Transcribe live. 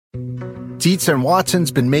Dietz and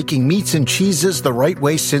Watson's been making meats and cheeses the right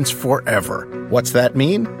way since forever. What's that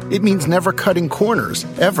mean? It means never cutting corners,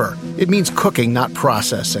 ever. It means cooking, not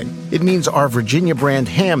processing. It means our Virginia brand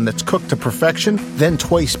ham that's cooked to perfection, then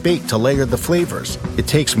twice baked to layer the flavors. It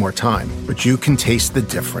takes more time, but you can taste the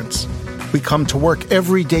difference. We come to work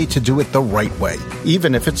every day to do it the right way,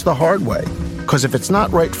 even if it's the hard way. Because if it's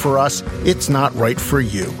not right for us, it's not right for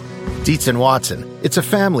you. Dietz and Watson, it's a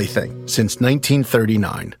family thing since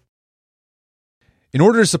 1939. In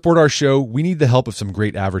order to support our show, we need the help of some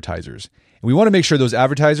great advertisers. And we want to make sure those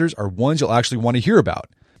advertisers are ones you'll actually want to hear about.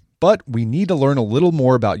 But we need to learn a little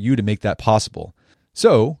more about you to make that possible.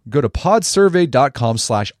 So go to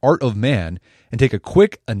podsurvey.com/artofman and take a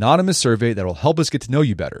quick anonymous survey that will help us get to know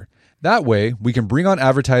you better. That way, we can bring on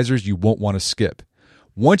advertisers you won't want to skip.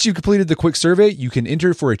 Once you've completed the quick survey, you can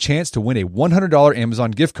enter for a chance to win a $100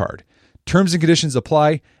 Amazon gift card. Terms and conditions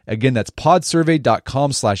apply. Again, that's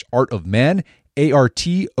podsurvey.com/artofman,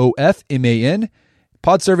 ARTOFMAN,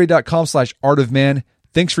 podsurvey.com/artofman.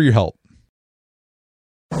 Thanks for your help.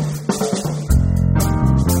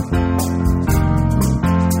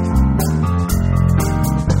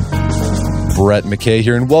 Brett McKay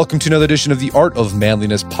here, and welcome to another edition of the Art of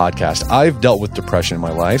Manliness podcast. I've dealt with depression in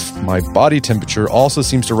my life. My body temperature also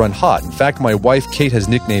seems to run hot. In fact, my wife, Kate, has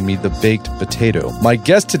nicknamed me the baked potato. My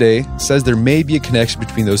guest today says there may be a connection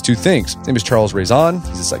between those two things. His name is Charles Raison.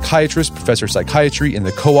 He's a psychiatrist, professor of psychiatry, and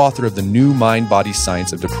the co-author of the new Mind-Body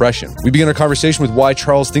Science of Depression. We begin our conversation with why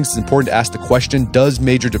Charles thinks it's important to ask the question, does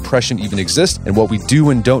major depression even exist? And what we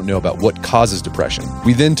do and don't know about what causes depression.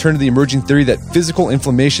 We then turn to the emerging theory that physical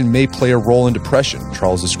inflammation may play a role in depression.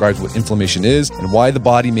 Charles describes what inflammation is and why the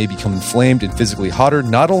body may become inflamed and physically hotter,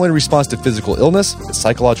 not only in response to physical illness, but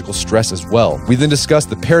psychological stress as well. We then discuss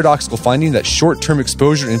the paradoxical finding that short-term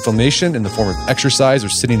exposure to inflammation in the form of exercise or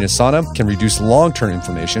sitting in a sauna can reduce long-term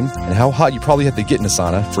inflammation, and how hot you probably have to get in a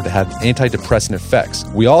sauna for it to have antidepressant effects.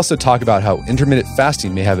 We also talk about how intermittent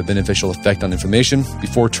fasting may have a beneficial effect on inflammation,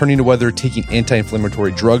 before turning to whether taking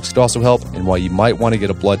anti-inflammatory drugs could also help, and why you might want to get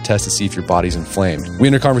a blood test to see if your body's inflamed. We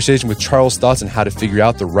end a conversation with Charles' thoughts on how to figure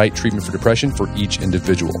out the right treatment for depression for each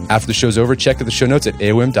individual. After the show's over, check out the show notes at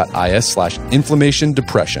aom.is/inflammation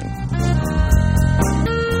depression.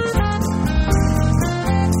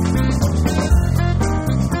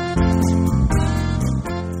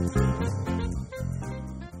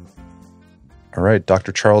 All right,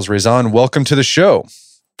 Dr. Charles Raison, welcome to the show.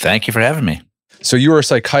 Thank you for having me. So you are a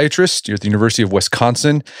psychiatrist, you're at the University of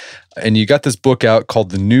Wisconsin, and you got this book out called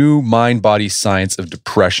The New Mind-Body Science of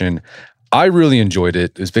Depression. I really enjoyed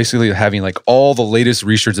it. It's basically having like all the latest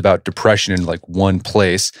research about depression in like one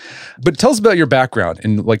place. But tell us about your background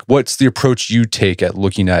and like what's the approach you take at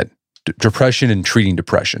looking at depression and treating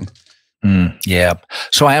depression? Yeah.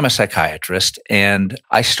 So I am a psychiatrist, and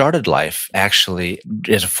I started life actually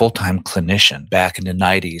as a full-time clinician back in the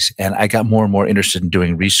 90s. And I got more and more interested in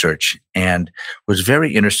doing research and was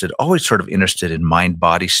very interested, always sort of interested in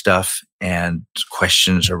mind-body stuff and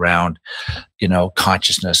questions around,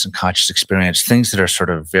 consciousness and conscious experience, things that are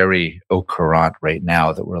sort of very au courant right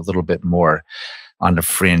now that were a little bit more on the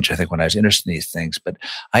fringe, I think, when I was interested in these things. But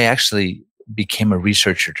I actually became a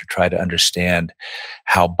researcher to try to understand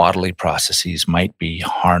how bodily processes might be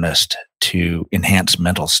harnessed to enhance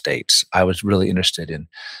mental states. I was really interested in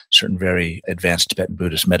certain very advanced Tibetan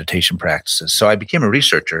Buddhist meditation practices. So I became a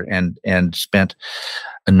researcher and spent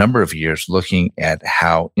a number of years looking at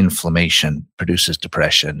how inflammation produces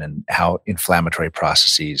depression and how inflammatory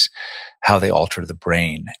processes, how they alter the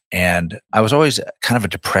brain. And I was always kind of a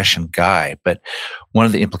depression guy, but one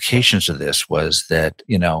of the implications of this was that,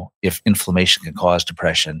 if inflammation can cause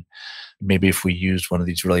depression, maybe if we used one of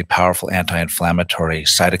these really powerful anti-inflammatory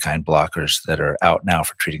cytokine blockers that are out now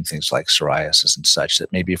for treating things like psoriasis and such,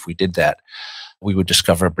 that maybe if we did that, we would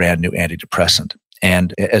discover a brand new antidepressant.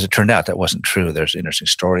 And as it turned out, that wasn't true. There's an interesting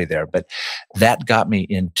story there, but that got me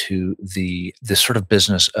into this sort of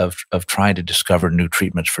business of trying to discover new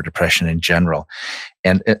treatments for depression in general,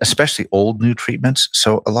 and especially old new treatments.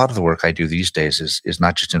 So a lot of the work I do these days is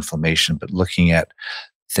not just inflammation, but looking at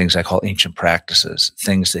things I call ancient practices,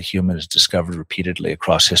 things that humans discovered repeatedly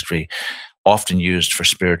across history, often used for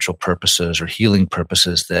spiritual purposes or healing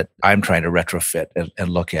purposes that I'm trying to retrofit and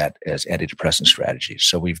look at as antidepressant strategies.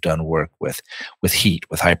 So we've done work with heat,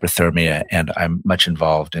 with hyperthermia, and I'm much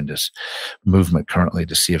involved in this movement currently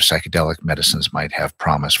to see if psychedelic medicines might have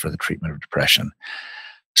promise for the treatment of depression.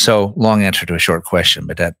 So long answer to a short question,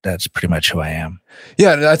 but that's pretty much who I am.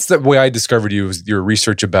 Yeah, that's the way I discovered you, was your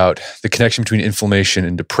research about the connection between inflammation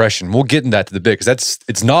and depression. We'll get in that to the bit because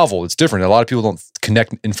it's novel, it's different. A lot of people don't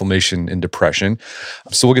connect inflammation and depression.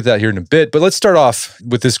 So we'll get to that here in a bit. But let's start off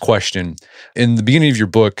with this question. In the beginning of your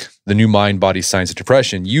book, The New Mind, Body, Science of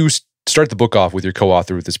Depression, you start the book off with your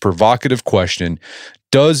co-author with this provocative question: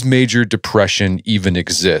 does major depression even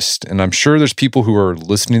exist? And I'm sure there's people who are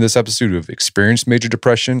listening to this episode who have experienced major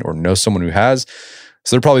depression or know someone who has.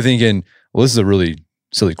 So they're probably thinking, well, this is a really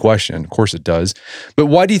silly question. Of course it does. But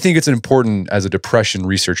why do you think it's important as a depression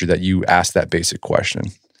researcher that you ask that basic question?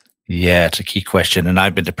 Yeah, it's a key question. And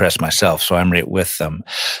I've been depressed myself, so I'm right with them.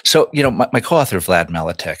 So, my co-author, Vlad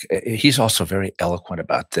Maletic, he's also very eloquent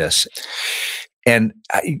about this. And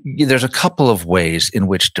there's a couple of ways in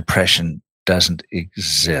which depression doesn't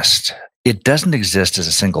exist. It doesn't exist as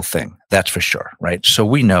a single thing, that's for sure, right? So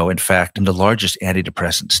we know, in fact, in the largest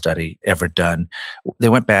antidepressant study ever done, they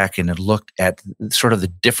went back and looked at sort of the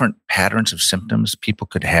different patterns of symptoms people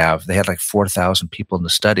could have. They had like 4,000 people in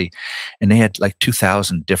the study, and they had like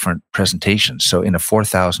 2,000 different presentations. So in a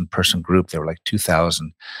 4,000 person group, there were like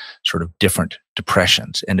 2,000 sort of different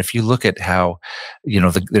depressions. And if you look at how,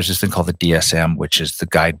 there's this thing called the DSM, which is the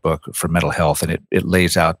guidebook for mental health, and it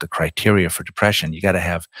lays out the criteria for depression. You got to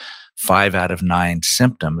have 5 out of 9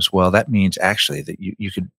 symptoms. Well, that means actually that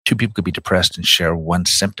two people could be depressed and share one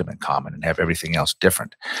symptom in common and have everything else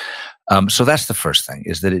different. So that's the first thing,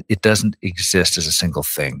 is that it doesn't exist as a single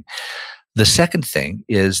thing. The second thing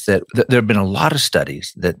is that there have been a lot of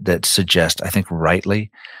studies that suggest, I think rightly,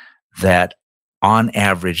 that on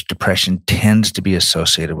average, depression tends to be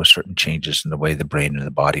associated with certain changes in the way the brain and the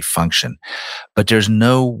body function. But there's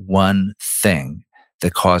no one thing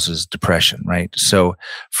that causes depression, right? So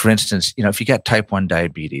for instance, if you got type 1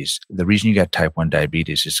 diabetes, the reason you got type 1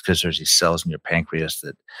 diabetes is because there's these cells in your pancreas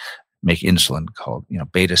that make insulin called,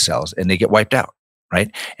 beta cells, and they get wiped out, right?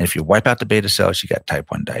 And if you wipe out the beta cells, you got type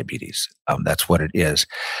 1 diabetes. That's what it is.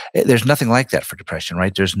 There's nothing like that for depression,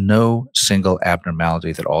 right? There's no single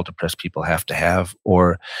abnormality that all depressed people have to have,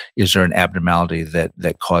 or is there an abnormality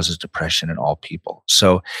that causes depression in all people?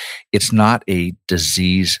 So it's not a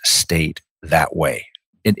disease state that way.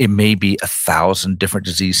 It may be 1,000 different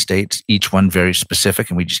disease states, each one very specific,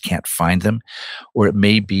 and we just can't find them. Or it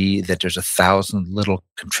may be that there's 1,000 little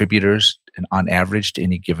contributors, and on average, to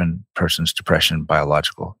any given person's depression,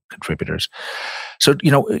 biological contributors. So,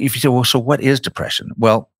 if you say, well, so what is depression?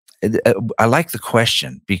 Well, I like the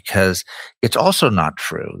question because it's also not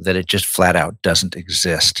true that it just flat out doesn't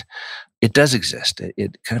exist. It does exist.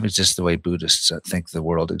 It kind of exists the way Buddhists think the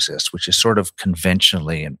world exists, which is sort of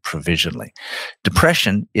conventionally and provisionally.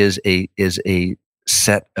 Depression is a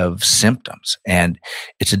set of symptoms, and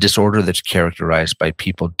it's a disorder that's characterized by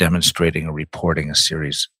people demonstrating or reporting a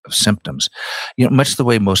series of symptoms, much the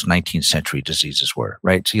way most 19th century diseases were,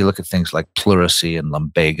 right? So you look at things like pleurisy and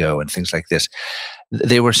lumbago and things like this.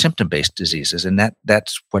 They were symptom-based diseases, and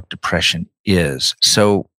that's what depression is.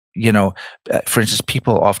 So, for instance,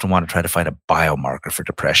 people often want to try to find a biomarker for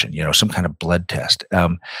depression, some kind of blood test.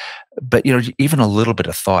 But, even a little bit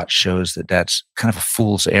of thought shows that that's kind of a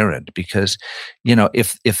fool's errand because,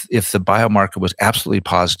 if the biomarker was absolutely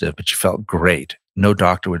positive, but you felt great, no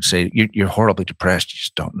doctor would say, you're horribly depressed, you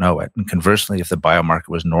just don't know it. And conversely, if the biomarker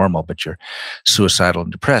was normal, but you're suicidal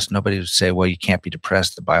and depressed, nobody would say, well, you can't be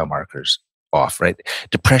depressed, the biomarker's off, right?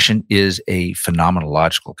 Depression is a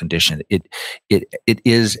phenomenological condition. It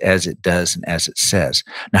is as it does and as it says.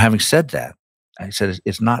 Now, having said that, I said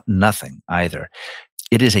it's not nothing either.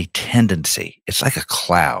 It is a tendency. It's like a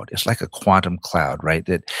cloud. It's like a quantum cloud, right?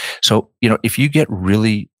 So, if you get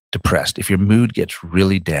really depressed, if your mood gets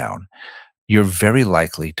really down, you're very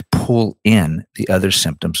likely to pull in the other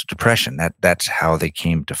symptoms of depression. That's how they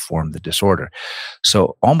came to form the disorder.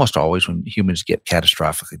 So almost always when humans get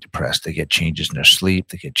catastrophically depressed, they get changes in their sleep,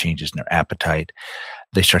 they get changes in their appetite,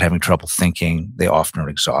 they start having trouble thinking, they often are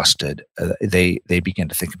exhausted, they begin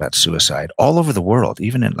to think about suicide. All over the world,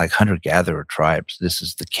 even in like hunter-gatherer tribes, this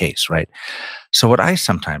is the case, right? So what I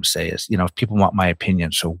sometimes say is, if people want my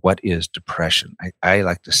opinion, so what is depression? I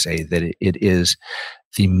like to say that it is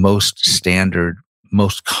the most standard,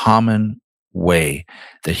 most common way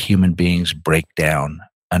that human beings break down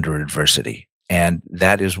under adversity. And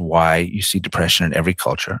that is why you see depression in every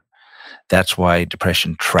culture. That's why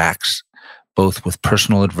depression tracks both with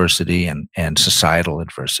personal adversity and societal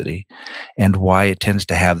adversity, and why it tends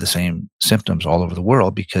to have the same symptoms all over the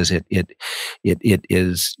world, because it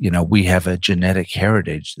is, we have a genetic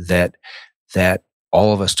heritage that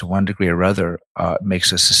all of us, to one degree or other,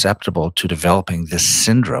 makes us susceptible to developing this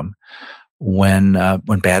syndrome when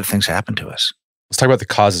bad things happen to us. Let's talk about the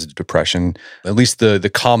causes of depression, at least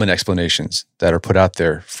the common explanations that are put out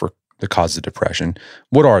there for the causes of depression.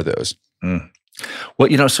 What are those?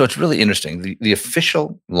 Well, so it's really interesting. The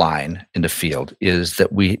official line in the field is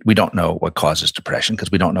that we don't know what causes depression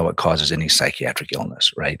because we don't know what causes any psychiatric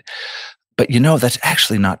illness, right? But that's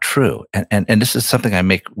actually not true. And this is something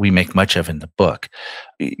we make much of in the book.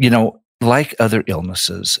 Like other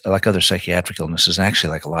illnesses, like other psychiatric illnesses, and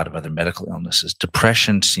actually like a lot of other medical illnesses,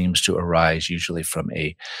 depression seems to arise usually from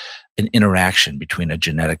an interaction between a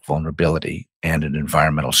genetic vulnerability and an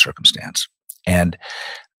environmental circumstance. And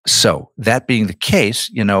so that being the case,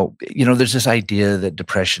 there's this idea that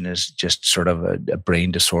depression is just sort of a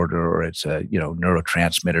brain disorder or it's a,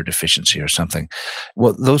 neurotransmitter deficiency or something.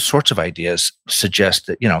 Well, those sorts of ideas suggest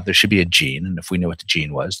that, there should be a gene. And if we knew what the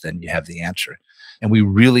gene was, then you have the answer. And we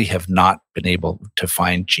really have not been able to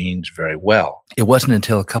find genes very well. It wasn't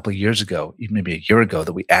until a couple of years ago, even maybe a year ago,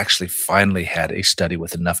 that we actually finally had a study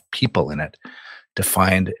with enough people in it to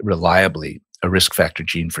find reliably a risk factor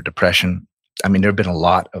gene for depression. I mean, there have been a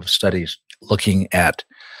lot of studies looking at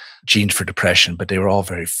genes for depression, but they were all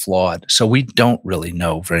very flawed. So we don't really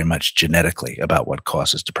know very much genetically about what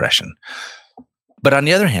causes depression. But on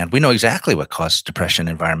the other hand, we know exactly what causes depression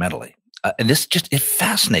environmentally. And this it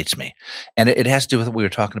fascinates me. And it has to do with what we were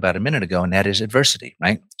talking about a minute ago, and that is adversity,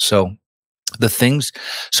 right? So the things,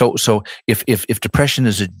 so if depression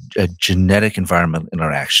is a genetic environmental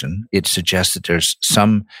interaction, it suggests that there's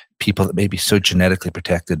some people that may be so genetically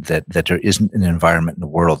protected that there isn't an environment in the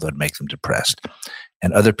world that would make them depressed.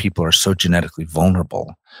 And other people are so genetically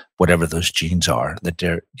vulnerable, whatever those genes are, that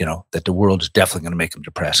that the world is definitely going to make them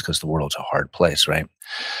depressed because the world's a hard place, right?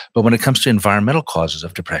 But when it comes to environmental causes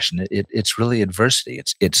of depression, it's really adversity.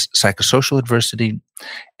 It's psychosocial adversity.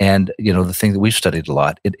 And, the thing that we've studied a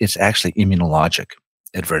lot, it's actually immunologic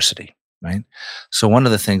adversity, right? So one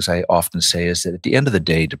of the things I often say is that at the end of the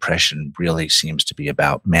day, depression really seems to be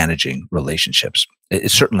about managing relationships. It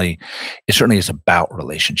certainly is about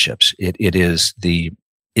relationships. It is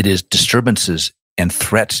disturbances and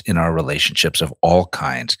threats in our relationships of all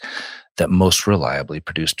kinds that most reliably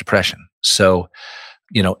produce depression. So,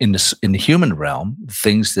 in the human realm,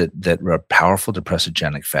 things that are powerful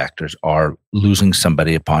depressogenic factors are losing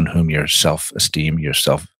somebody upon whom your self-esteem, your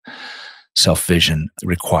self-vision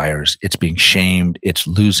requires. It's being shamed. It's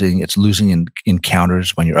losing in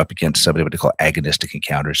encounters when you're up against somebody, what they call agonistic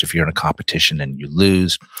encounters. If you're in a competition and you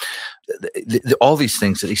lose, all these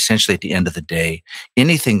things that essentially at the end of the day,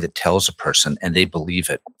 anything that tells a person, and they believe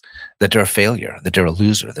it, that they're a failure, that they're a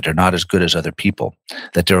loser, that they're not as good as other people,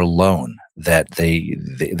 that they're alone, that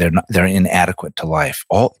they're inadequate to life.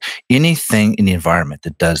 Anything in the environment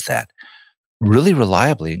that does that really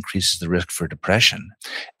reliably increases the risk for depression.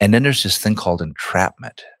 And then there's this thing called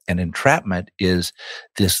entrapment. And entrapment is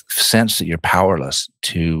this sense that you're powerless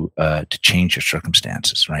to change your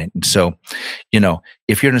circumstances, right? And so,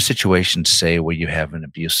 if you're in a situation, say, where you have an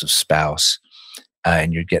abusive spouse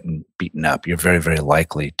and you're getting beaten up, you're very, very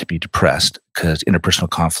likely to be depressed because interpersonal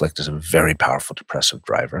conflict is a very powerful depressive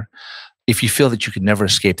driver. If you feel that you can never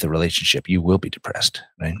escape the relationship, you will be depressed,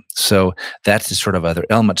 right? So that's the sort of other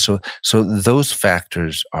element. So those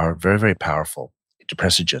factors are very, very powerful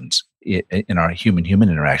depressogens in our human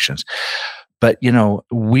interactions. But,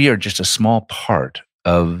 we are just a small part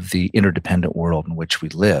of the interdependent world in which we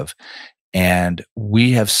live. And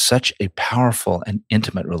we have such a powerful and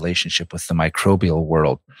intimate relationship with the microbial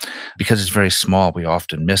world. Because it's very small, we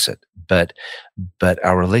often miss it. But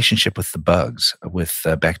our relationship with the bugs, with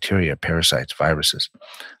bacteria, parasites, viruses,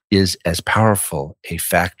 is as powerful a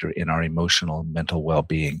factor in our emotional and mental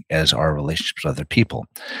well-being as our relationships with other people.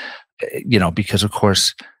 Because of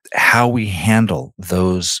course, how we handle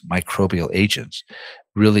those microbial agents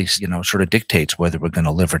really, sort of dictates whether we're going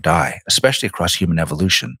to live or die, especially across human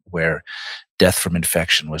evolution, where death from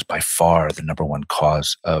infection was by far the number one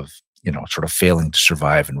cause of, sort of failing to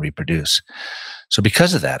survive and reproduce. So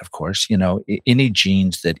because of that, of course, any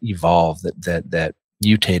genes that evolved that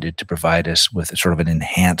mutated to provide us with sort of an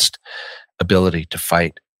enhanced ability to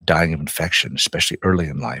fight dying of infection, especially early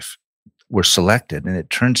in life, were selected. And it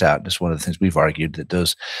turns out, it's one of the things we've argued, that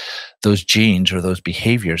those genes or those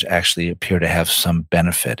behaviors actually appear to have some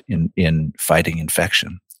benefit in fighting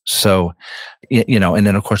infection. So, and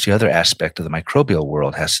then of course the other aspect of the microbial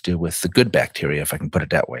world has to do with the good bacteria, if I can put it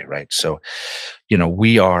that way, right? So,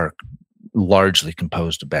 we are largely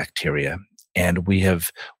composed of bacteria, and we have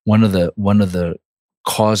one of the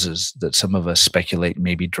causes that some of us speculate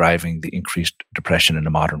may be driving the increased depression in the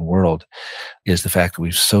modern world is the fact that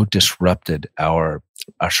we've so disrupted our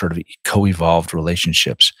sort of co-evolved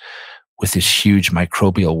relationships with this huge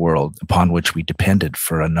microbial world upon which we depended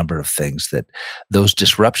for a number of things, that those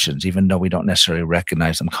disruptions, even though we don't necessarily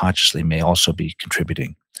recognize them consciously, may also be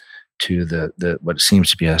contributing to the what seems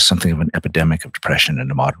to be something of an epidemic of depression in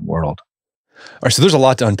the modern world. All right, so there's a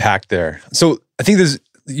lot to unpack there. So I think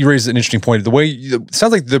you raised an interesting point. It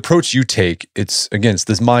sounds like the approach you take, it's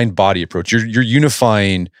this mind-body approach. You're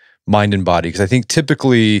unifying mind and body, because I think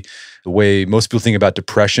typically the way most people think about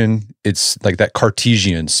depression, it's like that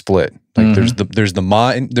Cartesian split. Like there's the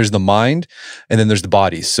mind, and then there's the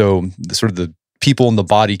body. So the people in the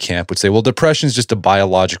body camp would say, well, depression is just a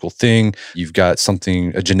biological thing. You've got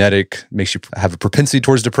a genetic, makes you have a propensity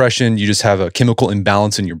towards depression. You just have a chemical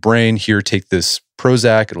imbalance in your brain. Here, take this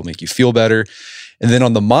Prozac. It'll make you feel better. And then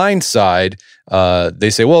on the mind side, they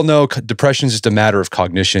say, well, no, depression is just a matter of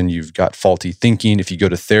cognition. You've got faulty thinking. If you go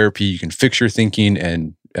to therapy, you can fix your thinking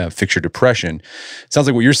and fix your depression. It sounds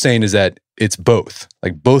like what you're saying is that it's both.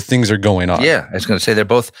 Like both things are going on. Yeah, I was going to say they're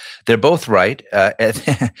both right.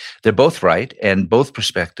 They're both right, and both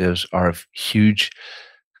perspectives are huge.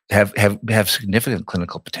 Have significant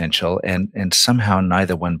clinical potential, and somehow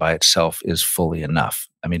neither one by itself is fully enough.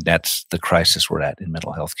 I mean, that's the crisis we're at in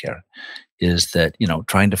mental health care, is that,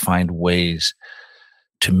 trying to find ways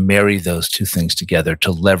to marry those two things together,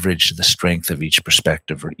 to leverage the strength of each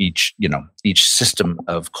perspective, or each system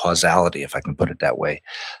of causality, if I can put it that way.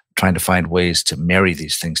 Trying to find ways to marry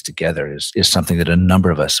these things together is something that a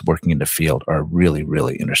number of us working in the field are really,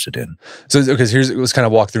 really interested in. So, okay, let's kind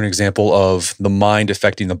of walk through an example of the mind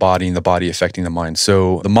affecting the body and the body affecting the mind.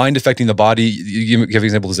 So the mind affecting the body, you give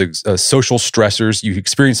examples of social stressors. You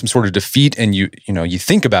experience some sort of defeat, and you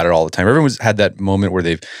think about it all the time. Everyone's had that moment where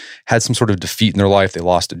they've had some sort of defeat in their life. They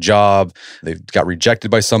lost a job, they got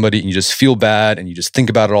rejected by somebody, and you just feel bad, and you just think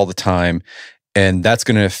about it all the time. And that's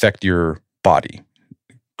going to affect your body.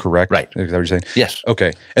 Correct? Right. Is that what you're saying? Yes.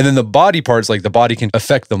 Okay. And then the body part's like the body can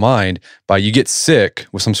affect the mind by you get sick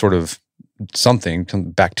with some sort of some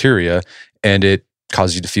bacteria, and it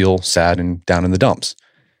causes you to feel sad and down in the dumps.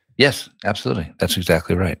 Yes, absolutely. That's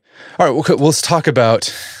exactly right. All right. Well, let's talk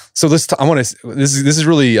about, this is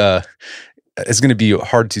really, it's going to be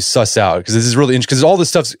hard to suss out, because this is really interesting, because all this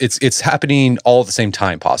stuff, it's happening all at the same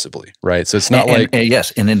time, possibly, right? So it's not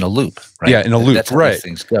yes, and in a loop, right? Yeah, in a loop, that's how right? These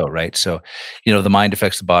things go, right? So, the mind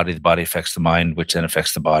affects the body affects the mind, which then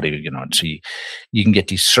affects the body. And so you can get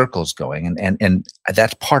these circles going, and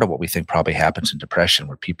that's part of what we think probably happens in depression,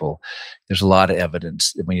 where there's a lot of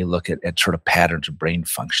evidence that when you look at sort of patterns of brain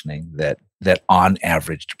functioning, that on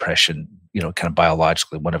average depression, kind of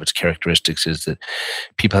biologically, one of its characteristics is that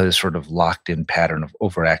people have this sort of locked-in pattern of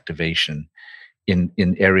overactivation in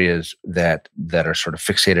areas that are sort of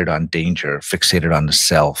fixated on danger, fixated on the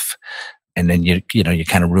self, and then you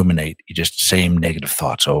kind of ruminate, you just same negative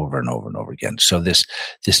thoughts over and over and over again. So this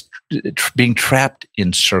being trapped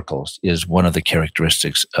in circles is one of the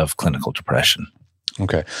characteristics of clinical depression.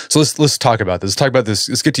 Okay. So let's talk about this. Let's talk about this.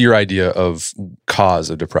 Let's get to your idea of cause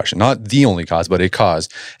of depression. Not the only cause, but a cause.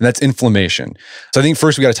 And that's inflammation. So I think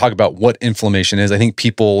first we got to talk about what inflammation is. I think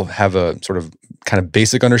people have a sort of kind of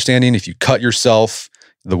basic understanding. If you cut yourself,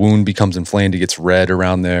 the wound becomes inflamed. It gets red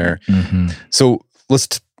around there. Mm-hmm. So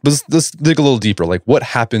let's dig a little deeper. Like, what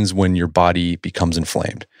happens when your body becomes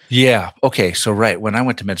inflamed? Yeah. Okay. So, right. When I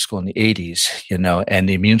went to med school in the 80s, and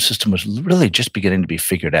the immune system was really just beginning to be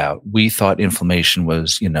figured out, we thought inflammation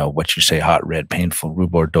was, what you say, hot, red, painful,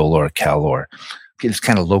 rubor, dolor, calor. It's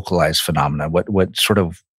kind of localized phenomena. What sort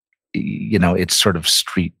of, it's sort of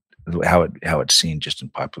street, how it's seen just in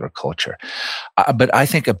popular culture. But I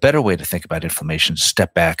think a better way to think about inflammation is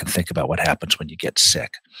step back and think about what happens when you get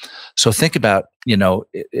sick. So think about,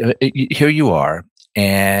 here you are,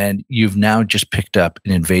 and you've now just picked up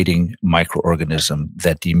an invading microorganism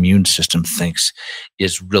that the immune system thinks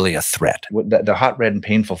is really a threat. The hot, red, and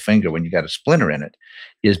painful finger, when you got a splinter in it,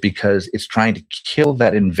 is because it's trying to kill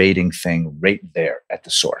that invading thing right there at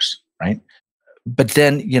the source, right? But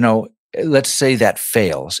then, let's say that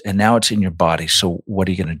fails, and now it's in your body. So what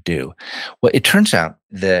are you going to do? Well, it turns out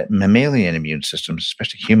that mammalian immune systems,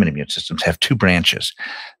 especially human immune systems, have two branches.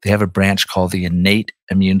 They have a branch called the innate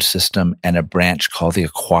immune system and a branch called the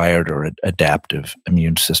acquired or adaptive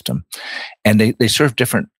immune system. And they serve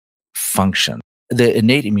different functions. The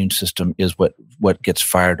innate immune system is what gets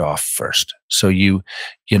fired off first. So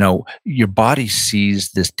your body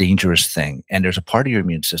sees this dangerous thing, and there's a part of your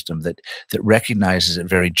immune system that recognizes it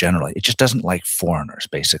very generally. It just doesn't like foreigners,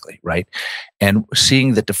 basically, right? And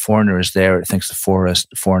seeing that the foreigner is there, it thinks the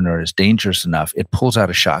foreigner is dangerous enough, it pulls out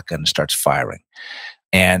a shotgun and starts firing.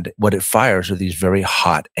 And what it fires are these very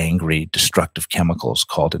hot, angry, destructive chemicals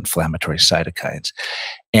called inflammatory cytokines.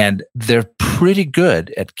 And they're pretty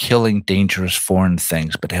good at killing dangerous foreign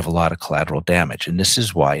things, but they have a lot of collateral damage. And this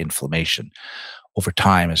is why inflammation over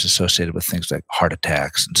time is associated with things like heart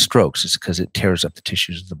attacks and strokes. It's because it tears up the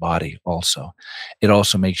tissues of the body also. It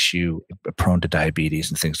also makes you prone to diabetes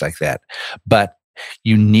and things like that. But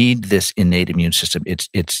you need this innate immune system. It's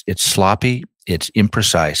sloppy, it's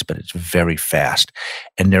imprecise, but it's very fast.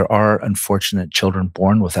 And there are unfortunate children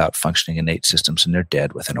born without functioning innate systems, and they're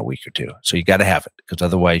dead within a week or two. So you got to have it, because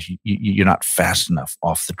otherwise you're not fast enough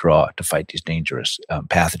off the draw to fight these dangerous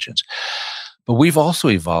pathogens. But we've also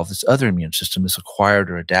evolved this other immune system, this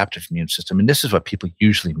acquired or adaptive immune system. And this is what people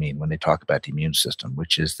usually mean when they talk about the immune system,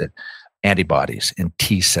 which is that antibodies and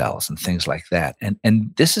T cells and things like that.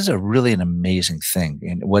 And this is really an amazing thing.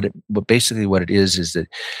 And what it is that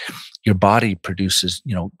your body produces,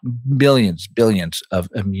 millions, billions of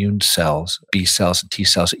immune cells, B cells and T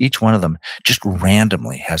cells. Each one of them just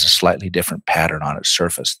randomly has a slightly different pattern on its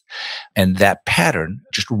surface. And that pattern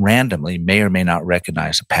just randomly may or may not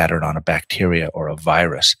recognize a pattern on a bacteria or a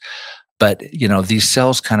virus. But, these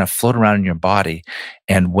cells kind of float around in your body.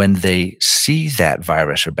 And when they see that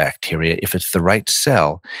virus or bacteria, if it's the right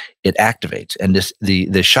cell, it activates. And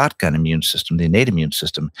the shotgun immune system, the innate immune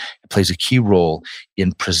system, plays a key role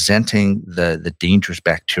in presenting the dangerous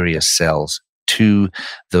bacteria cells to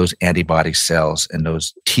those antibody cells and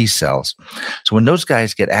those T cells. So when those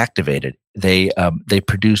guys get activated, they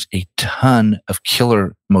produce a ton of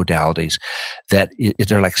killer modalities that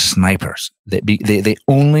they're like snipers. They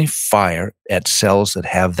only fire at cells that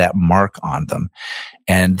have that mark on them.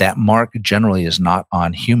 And that mark generally is not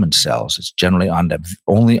on human cells. It's generally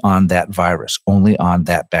only on that virus, only on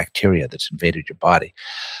that bacteria that's invaded your body.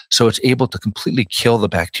 So it's able to completely kill the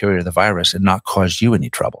bacteria or the virus and not cause you any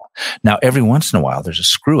trouble. Now, every once in a while, there's a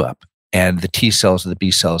screw up, and the T cells or the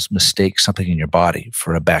B cells mistake something in your body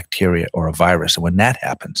for a bacteria or a virus. And when that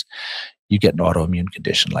happens, you get an autoimmune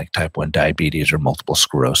condition like type 1 diabetes or multiple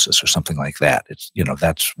sclerosis or something like that.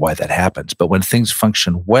 That's why that happens. But when things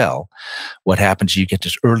function well, what happens, you get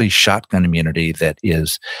this early shotgun immunity that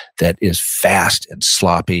is fast and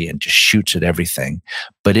sloppy and just shoots at everything.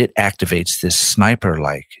 But it activates this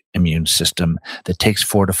sniper-like immune system that takes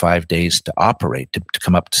 4 to 5 days to operate, to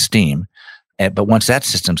come up to steam. But once that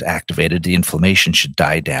system's activated, the inflammation should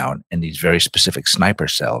die down, and these very specific sniper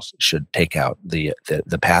cells should take out the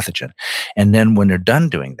pathogen. And then when they're done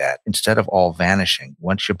doing that, instead of all vanishing,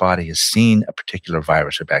 once your body has seen a particular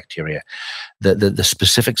virus or bacteria, the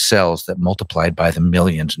specific cells that multiplied by the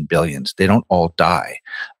millions and billions, they don't all die.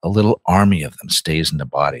 A little army of them stays in the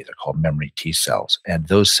body. They're called memory T cells. And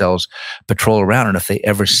those cells patrol around, and if they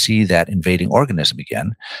ever see that invading organism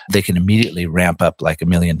again, they can immediately ramp up like a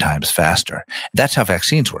million times faster. That's how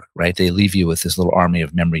vaccines work, right? They leave you with this little army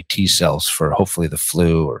of memory T cells for hopefully the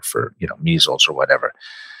flu or for, measles or whatever.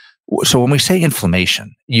 So when we say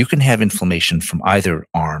inflammation, you can have inflammation from either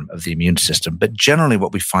arm of the immune system, but generally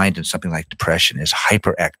what we find in something like depression is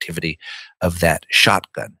hyperactivity of that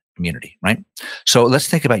shotgun immunity, right? So let's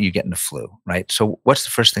think about you getting the flu, right? So what's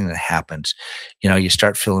the first thing that happens? You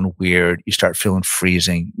start feeling weird, you start feeling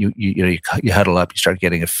freezing, you huddle up, you start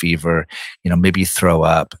getting a fever, maybe you throw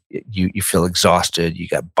up, you feel exhausted, you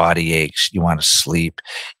got body aches, you want to sleep,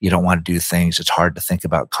 you don't want to do things, it's hard to think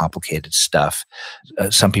about complicated stuff.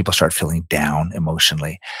 Some people start feeling down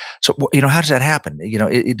emotionally. So, how does that happen?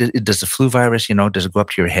 Does the flu virus, does it go up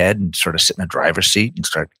to your head and sort of sit in a driver's seat and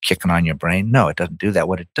start kicking on your brain? No, it doesn't do that.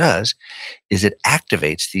 What it does is it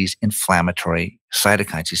activates these inflammatory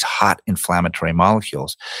cytokines, these hot inflammatory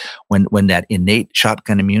molecules. When that innate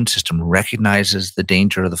shotgun immune system recognizes the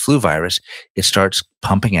danger of the flu virus, it starts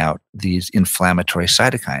pumping out these inflammatory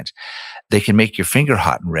cytokines. They can make your finger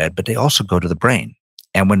hot and red, but they also go to the brain.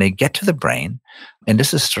 And when they get to the brain, and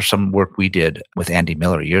this is some work we did with Andy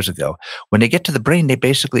Miller years ago, when they get to the brain, they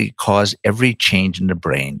basically cause every change in the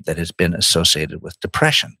brain that has been associated with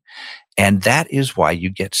depression. And that is why you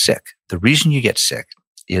get sick. The reason you get sick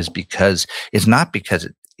is because it's not because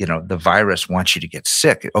the virus wants you to get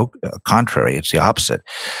sick. Contrary, it's the opposite.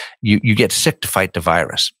 You get sick to fight the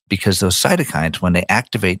virus, because those cytokines, when they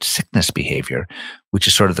activate sickness behavior, which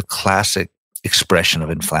is sort of the classic expression of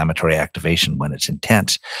inflammatory activation when it's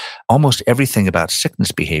intense. Almost everything about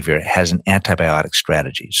sickness behavior has an antibiotic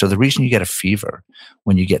strategy. So the reason you get a fever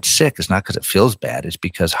when you get sick is not because it feels bad. It's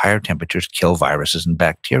because higher temperatures kill viruses and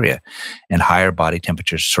bacteria, and higher body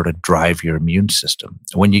temperatures sort of drive your immune system.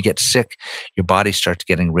 When you get sick, your body starts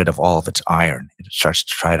getting rid of all of its iron. It starts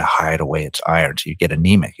to try to hide away its iron. So you get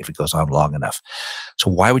anemic if it goes on long enough. So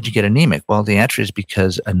why would you get anemic? Well, the answer is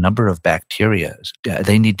because a number of bacteria,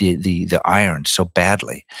 they need the iron so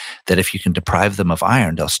badly that if you can deprive them of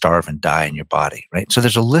iron, they'll starve and die in your body, right? So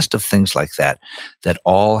there's a list of things like that that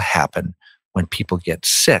all happen when people get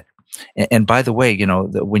sick. And by the way,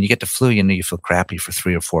 when you get the flu, you feel crappy for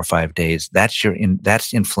 3 or 4 or 5 days.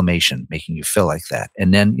 That's inflammation making you feel like that.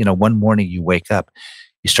 And then, one morning you wake up,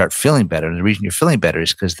 you start feeling better. And the reason you're feeling better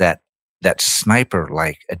is because that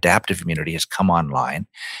sniper-like adaptive immunity has come online,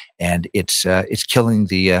 and it's killing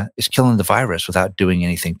the virus without doing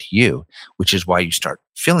anything to you, which is why you start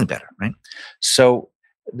feeling better, right? So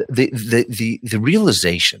the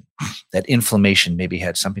realization that inflammation maybe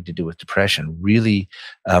had something to do with depression really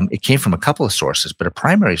it came from a couple of sources, but a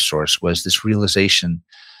primary source was this realization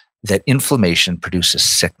that inflammation produces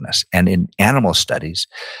sickness. And in animal studies,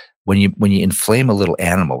 when you inflame a little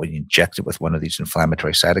animal, when you inject it with one of these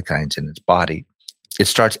inflammatory cytokines in its body, it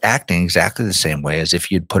starts acting exactly the same way as if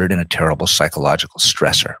you'd put it in a terrible psychological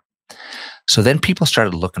stressor. So then people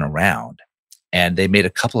started looking around, and they made a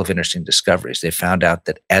couple of interesting discoveries. They found out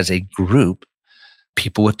that as a group,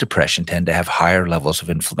 people with depression tend to have higher levels of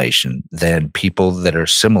inflammation than people that are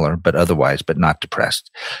similar but not depressed.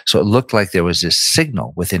 So it looked like there was this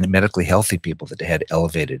signal within medically healthy people that they had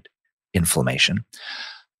elevated inflammation.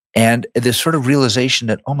 And this sort of realization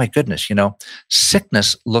that, oh my goodness,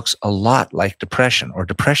 sickness looks a lot like depression, or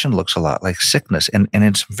depression looks a lot like sickness, and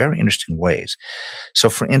in some very interesting ways. So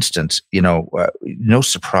for instance, no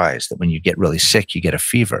surprise that when you get really sick, you get a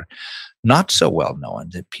fever. Not so well known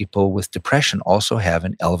that people with depression also have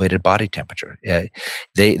an elevated body temperature. They're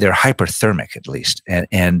hyperthermic, at least,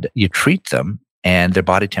 and you treat them, and their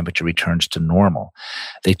body temperature returns to normal.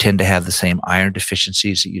 They tend to have the same iron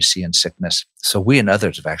deficiencies that you see in sickness. So we and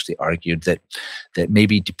others have actually argued that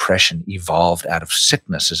maybe depression evolved out of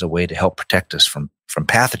sickness as a way to help protect us from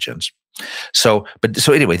pathogens. So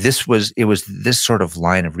anyway, it was this sort of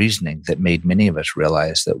line of reasoning that made many of us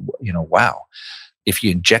realize that, wow, if you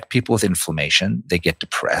inject people with inflammation, they get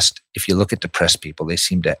depressed. If you look at depressed people, they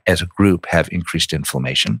seem to, as a group, have increased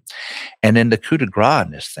inflammation. And then the coup de grace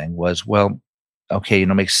in this thing was, well, okay, it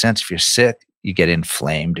makes sense. If you're sick, you get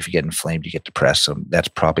inflamed. If you get inflamed, you get depressed. So that's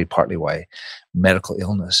probably partly why medical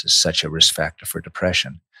illness is such a risk factor for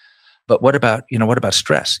depression. But what about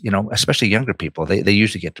stress? Especially younger people, they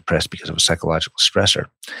usually get depressed because of a psychological stressor.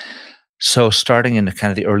 So starting in the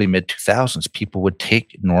kind of the early mid-2000s, people would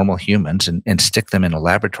take normal humans and stick them in a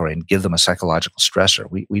laboratory and give them a psychological stressor.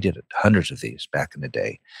 We did hundreds of these back in the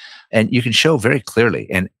day. And you can show very clearly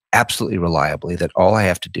and absolutely reliably that all I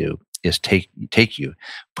have to do is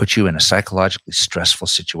put you in a psychologically stressful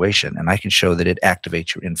situation, and I can show that it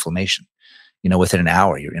activates your inflammation. Within an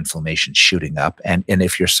hour, your inflammation's shooting up. And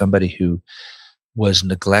if you're somebody who was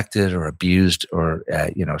neglected or abused or,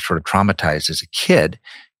 sort of traumatized as a kid,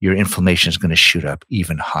 your inflammation is going to shoot up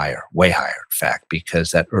even higher, way higher, in fact, because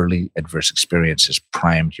that early adverse experience has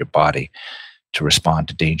primed your body to respond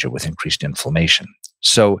to danger with increased inflammation.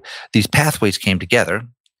 So these pathways came together,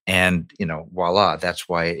 and, voila, that's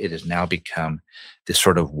why it has now become this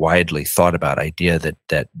sort of widely thought about idea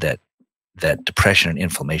that depression and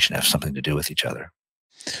inflammation have something to do with each other.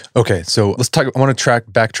 Okay, so let's talk. I want to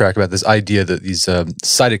backtrack about this idea that these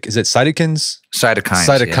cytokines?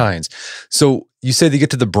 Cytokines. Yeah. So you say they get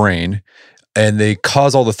to the brain and they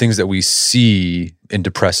cause all the things that we see in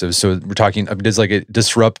depressives. So we're talking, does it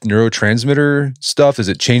disrupt neurotransmitter stuff? Does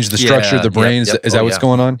it change the structure of the brain? Is that what's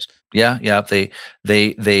going on? Yeah. The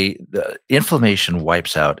inflammation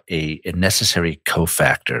wipes out a necessary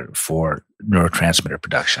cofactor for neurotransmitter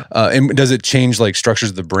production. And does it change structures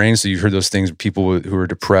of the brain? So you've heard those things, people who are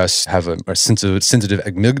depressed have a sensitive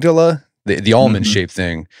amygdala, the almond-shaped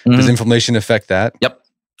thing. Mm-hmm. Does inflammation affect that? Yep.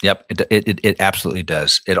 It absolutely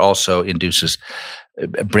does. It also induces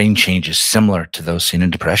brain changes similar to those seen in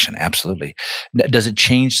depression. Absolutely. Does it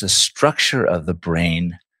change the structure of the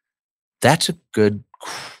brain? That's a good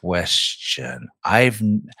question.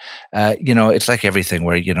 It's like everything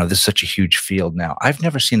where, this is such a huge field now. I've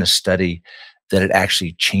never seen a study that it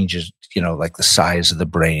actually changes, like the size of the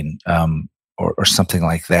brain, or something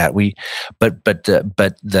like that. But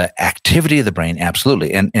the activity of the brain,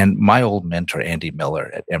 absolutely. And my old mentor, Andy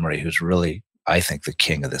Miller at Emory, who's really, I think, the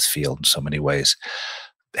king of this field in so many ways,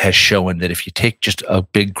 has shown that if you take just a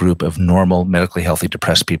big group of normal, medically healthy,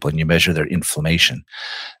 depressed people and you measure their inflammation,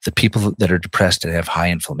 the people that are depressed and have high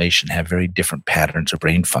inflammation have very different patterns of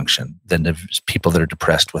brain function than the people that are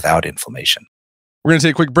depressed without inflammation. We're going to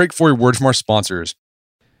take a quick break for a word from our sponsors.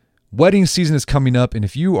 Wedding season is coming up, and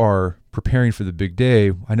if you are preparing for the big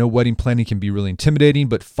day, I know wedding planning can be really intimidating,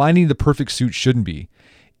 but finding the perfect suit shouldn't be.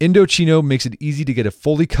 Indochino makes it easy to get a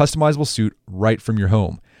fully customizable suit right from your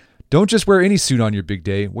home. Don't just wear any suit on your big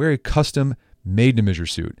day, wear a custom made-to-measure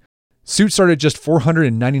suit. Suits start at just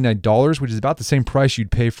 $499, which is about the same price you'd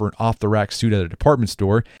pay for an off-the-rack suit at a department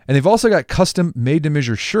store, and they've also got custom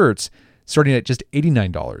made-to-measure shirts starting at just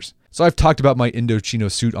 $89. So I've talked about my Indochino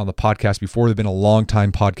suit on the podcast before. They've been a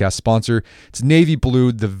long-time podcast sponsor. It's navy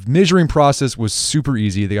blue. The measuring process was super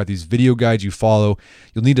easy. They got these video guides you follow.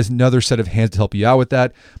 You'll need another set of hands to help you out with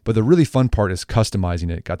that. But the really fun part is customizing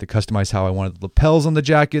it. Got to customize how I wanted the lapels on the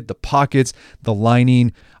jacket, the pockets, the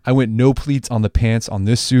lining. I went no pleats on the pants on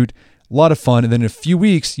this suit. A lot of fun. And then in a few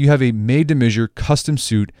weeks, you have a made-to-measure custom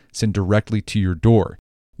suit sent directly to your door.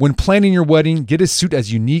 When planning your wedding, get a suit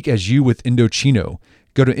as unique as you with Indochino.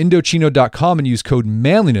 Go to Indochino.com and use code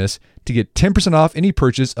manliness to get 10% off any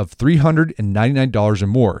purchase of $399 or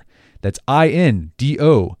more. That's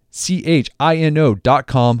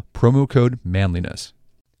INDOCHINO.com, promo code manliness.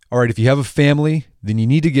 All right, if you have a family, then you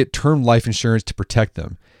need to get term life insurance to protect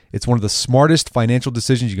them. It's one of the smartest financial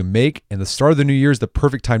decisions you can make, and the start of the new year is the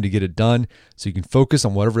perfect time to get it done so you can focus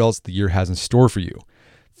on whatever else the year has in store for you.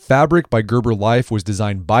 Fabric by Gerber Life was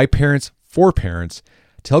designed by parents for parents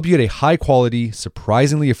to help you get a high-quality,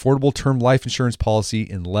 surprisingly affordable term life insurance policy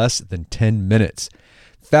in less than 10 minutes.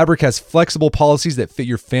 Fabric has flexible policies that fit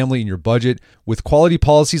your family and your budget, with quality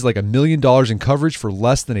policies like $1 million in coverage for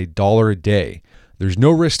less than $1 a day. There's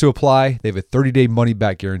no risk to apply. They have a 30-day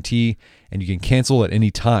money-back guarantee, and you can cancel at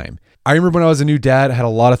any time. I remember when I was a new dad, I had a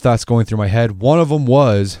lot of thoughts going through my head. One of them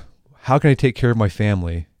was, how can I take care of my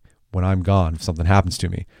family when I'm gone if something happens to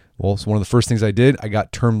me? Well, so one of the first things I did, I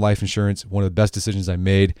got term life insurance, one of the best decisions I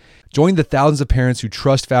made. Join the thousands of parents who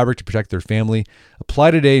trust Fabric to protect their family.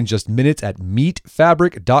 Apply today in just minutes at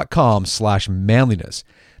meetfabric.com/manliness.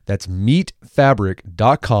 That's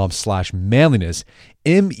meetfabric.com/manliness.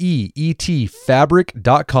 MEET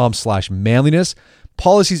fabric.com/manliness.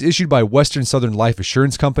 Policies issued by Western Southern Life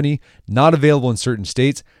Assurance Company, not available in certain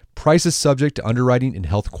states. Prices subject to underwriting and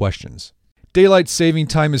health questions. Daylight saving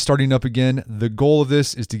time is starting up again. The goal of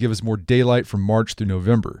this is to give us more daylight from March through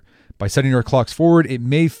November. By setting our clocks forward, it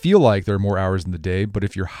may feel like there are more hours in the day, but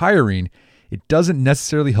if you're hiring, it doesn't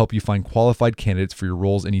necessarily help you find qualified candidates for your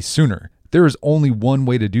roles any sooner. There is only one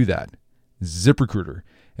way to do that: ZipRecruiter.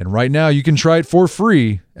 And right now you can try it for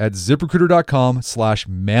free at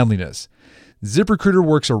ZipRecruiter.com/manliness. ZipRecruiter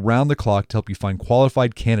works around the clock to help you find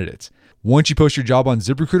qualified candidates. Once you post your job on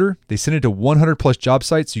ZipRecruiter, they send it to 100 plus job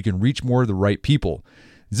sites so you can reach more of the right people.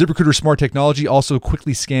 ZipRecruiter's smart technology also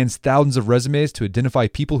quickly scans thousands of resumes to identify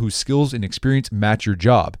people whose skills and experience match your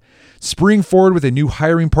job. Spring forward with a new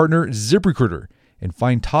hiring partner, ZipRecruiter, and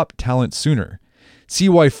find top talent sooner. See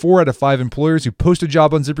why 4 out of 5 employers who post a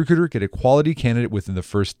job on ZipRecruiter get a quality candidate within the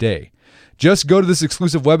first day. Just go to this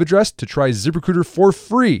exclusive web address to try ZipRecruiter for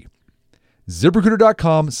free.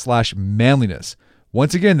 ZipRecruiter.com/manliness.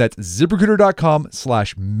 Once again, that's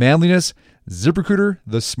ZipRecruiter.com/manliness. ZipRecruiter,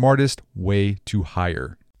 the smartest way to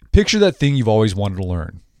hire. Picture that thing you've always wanted to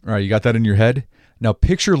learn. All right, you got that in your head? Now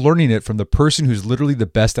picture learning it from the person who's literally the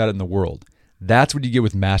best at it in the world. That's what you get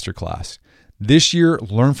with Masterclass. This year,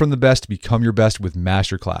 learn from the best to become your best with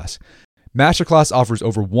Masterclass. Masterclass offers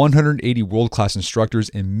over 180 world-class instructors,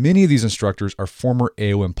 and many of these instructors are former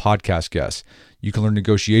AOM podcast guests. You can learn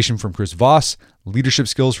negotiation from Chris Voss, leadership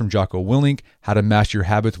skills from Jocko Willink, how to master your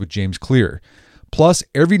habits with James Clear. Plus,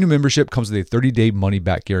 every new membership comes with a 30-day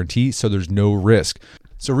money-back guarantee, so there's no risk.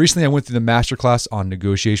 So recently I went through the masterclass on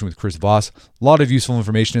negotiation with Chris Voss. A lot of useful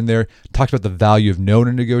information in there. Talked about the value of knowing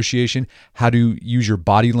in negotiation, how to use your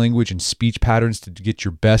body language and speech patterns to get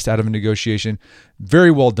your best out of a negotiation.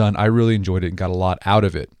 Very well done. I really enjoyed it and got a lot out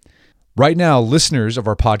of it. Right now, listeners of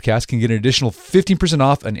our podcast can get an additional 15%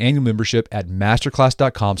 off an annual membership at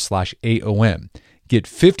masterclass.com/AOM. Get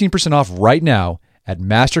 15% off right now at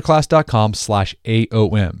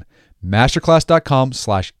masterclass.com/AOM.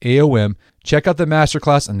 Masterclass.com/AOM. Check out the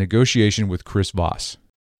masterclass on negotiation with Chris Voss.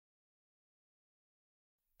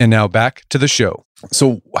 And now back to the show.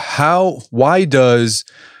 So why does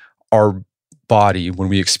our body, when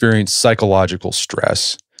we experience psychological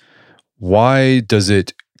stress, why does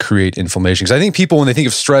it create inflammation? Because I think people, when they think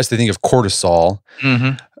of stress, they think of cortisol,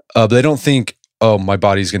 but they don't think, oh, my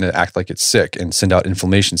body's going to act like it's sick and send out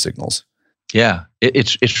inflammation signals. Yeah,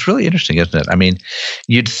 it's really interesting, isn't it? I mean,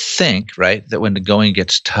 you'd think, right, that when the going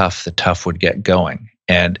gets tough, the tough would get going.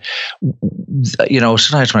 And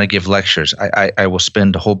sometimes when I give lectures, I will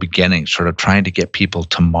spend the whole beginning sort of trying to get people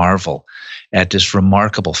to marvel at this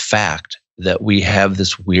remarkable fact that we have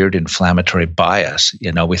this weird inflammatory bias.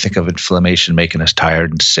 We think of inflammation making us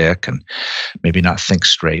tired and sick and maybe not think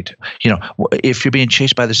straight. If you're being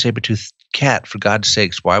chased by the saber-toothed cat, for God's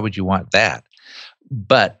sakes, why would you want that?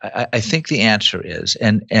 But I think the answer is,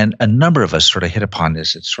 and a number of us sort of hit upon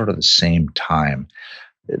this at sort of the same time.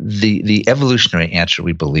 The evolutionary answer,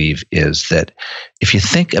 we believe, is that if you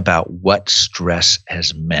think about what stress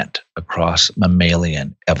has meant across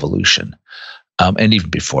mammalian evolution, and even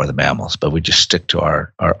before the mammals, but we just stick to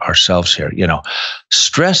ourselves here.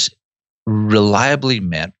 Stress reliably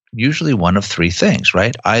meant usually one of three things,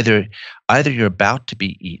 right? Either you're about to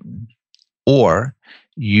be eaten, or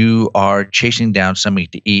you are chasing down something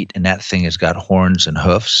to eat and that thing has got horns and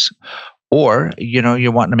hoofs, or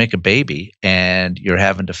you're wanting to make a baby and you're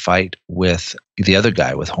having to fight with the other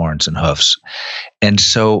guy with horns and hoofs. And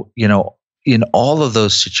so in all of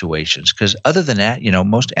those situations, because other than that,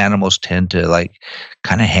 most animals tend to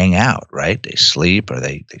kind of hang out, right? They sleep or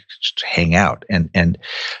they just hang out. And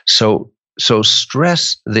so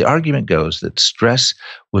stress, the argument goes that stress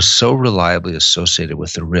was so reliably associated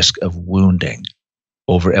with the risk of wounding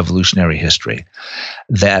over evolutionary history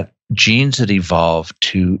that genes had evolved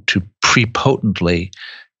to prepotently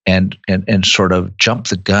and sort of jump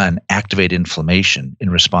the gun, activate inflammation in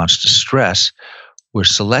response to stress, were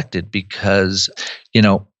selected because,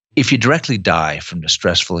 if you directly die from the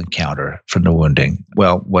stressful encounter, from the wounding,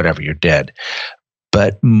 well, whatever, you're dead.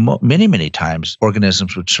 But many, many times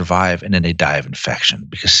organisms would survive and then they die of infection,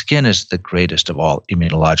 because skin is the greatest of all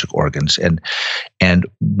immunologic organs. And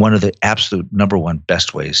one of the absolute number one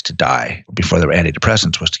best ways to die before there were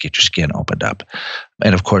antidepressants was to get your skin opened up.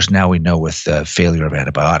 And of course, now we know with the failure of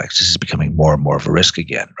antibiotics, this is becoming more and more of a risk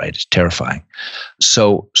again, right? It's terrifying.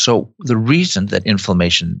 So the reason that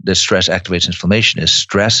stress activates inflammation is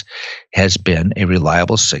stress has been a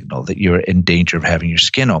reliable signal that you're in danger of having your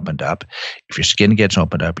skin opened up. If your skin gets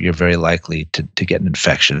opened up, you're very likely to get an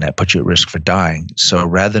infection, and that puts you at risk for dying. So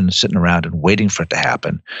rather than sitting around and waiting for it to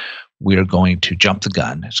happen, we are going to jump the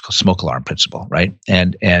gun. It's called smoke alarm principle, right?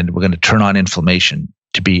 And we're going to turn on inflammation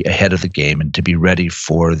to be ahead of the game and to be ready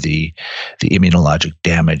for the immunologic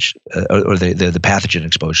damage or the pathogen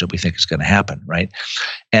exposure that we think is going to happen, right?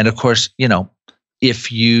 And of course,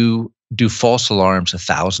 if you do false alarms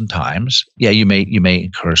 1,000 times, yeah, you may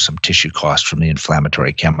incur some tissue cost from the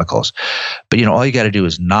inflammatory chemicals, but all you got to do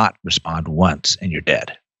is not respond once and you're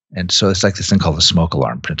dead. And so it's like this thing called the smoke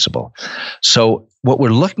alarm principle. So what we're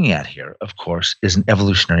looking at here, of course, is an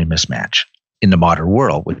evolutionary mismatch in the modern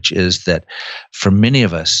world, which is that for many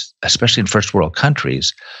of us, especially in first world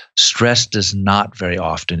countries, stress does not very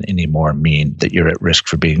often anymore mean that you're at risk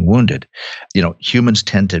for being wounded. Humans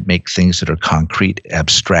tend to make things that are concrete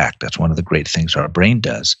abstract. That's one of the great things our brain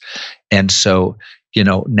does. And so,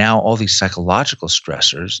 now all these psychological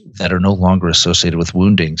stressors that are no longer associated with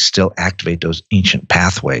wounding still activate those ancient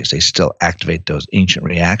pathways. They still activate those ancient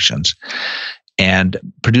reactions and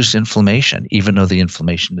produce inflammation, even though the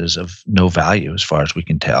inflammation is of no value as far as we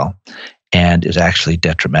can tell, and is actually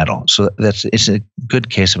detrimental. So it's a good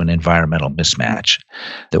case of an environmental mismatch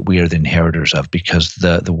that we are the inheritors of, because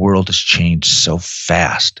the world has changed so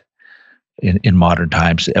fast in modern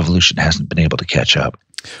times that evolution hasn't been able to catch up.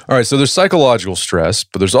 All right, so there's psychological stress,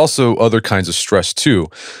 but there's also other kinds of stress too,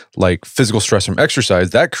 like physical stress from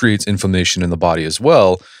exercise. That creates inflammation in the body as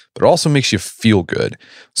well, but it also makes you feel good.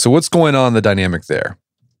 So what's going on in the dynamic there?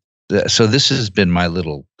 So this has been my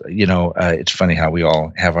little, it's funny how we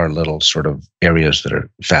all have our little sort of areas that are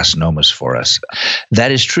fascinomas for us.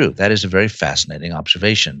 That is true. That is a very fascinating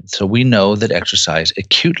observation. So we know that exercise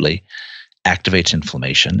acutely activates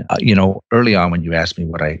inflammation. Early on when you asked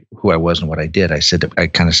me who I was and what I did, I said that I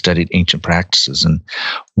kind of studied ancient practices. And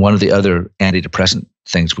one of the other antidepressant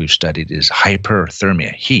things we've studied is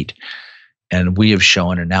hyperthermia, heat. And we have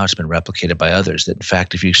shown, and now it's been replicated by others, that in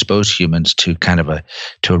fact, if you expose humans to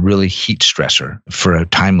a really heat stressor for a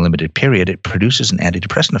time-limited period, it produces an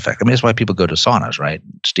antidepressant effect. I mean, that's why people go to saunas, right?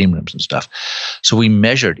 Steam rooms and stuff. So we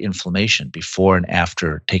measured inflammation before and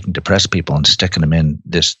after taking depressed people and sticking them in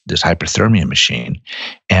this hyperthermia machine.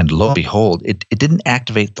 And lo and behold, it didn't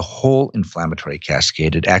activate the whole inflammatory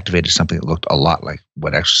cascade. It activated something that looked a lot like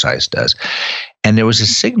what exercise does. And there was a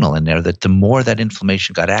signal in there that the more that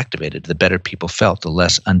inflammation got activated, the better people felt,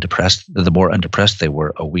 the more undepressed they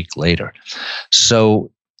were a week later. So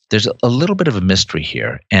there's a little bit of a mystery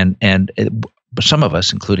here. And But some of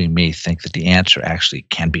us, including me, think that the answer actually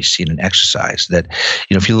can be seen in exercise. That,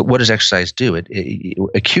 if you look, what does exercise do?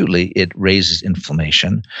 Acutely, it raises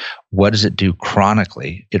inflammation. What does it do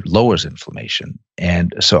chronically? It lowers inflammation.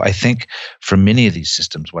 And so I think for many of these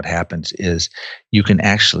systems, what happens is you can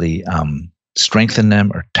actually strengthen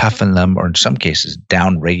them or toughen them, or in some cases,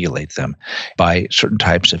 down-regulate them by certain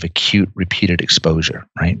types of acute repeated exposure,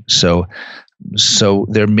 right? So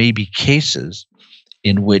there may be cases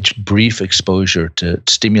in which brief exposure to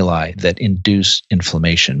stimuli that induce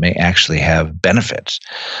inflammation may actually have benefits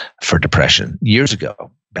for depression. Years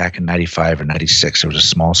ago, back in 95 or 96, there was a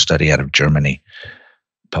small study out of Germany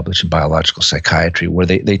published in Biological Psychiatry where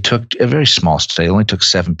they took a very small study, only took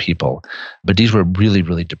 7 people, but these were really,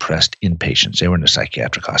 really depressed inpatients. They were in a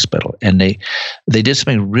psychiatric hospital, and they did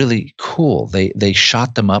something really cool. They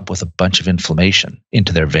shot them up with a bunch of inflammation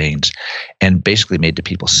into their veins and basically made the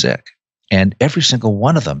people sick. And every single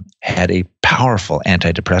one of them had a powerful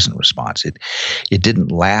antidepressant response. It didn't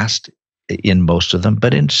last in most of them,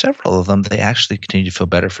 but in several of them, they actually continued to feel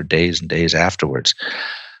better for days and days afterwards.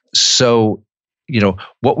 So,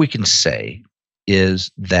 what we can say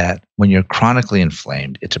is that when you're chronically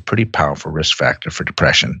inflamed, it's a pretty powerful risk factor for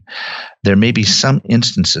depression. There may be some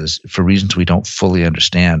instances, for reasons we don't fully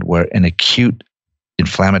understand, where an acute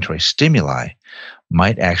inflammatory stimuli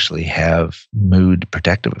might actually have mood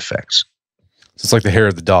protective effects. So it's like the hair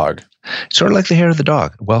of the dog. Sort of like the hair of the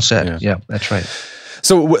dog. Well said. Yeah, that's right.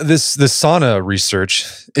 So this sauna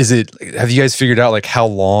research, have you guys figured out like how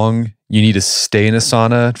long you need to stay in a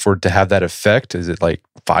sauna for it to have that effect? Is it like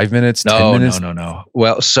 5 minutes, 10 minutes? No.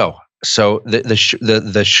 Well, so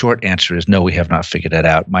the short answer is no, we have not figured that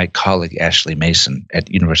out. My colleague Ashley Mason at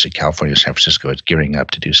University of California, San Francisco is gearing up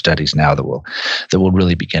to do studies now that will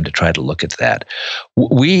really begin to try to look at that.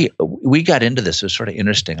 We got into this. It was sort of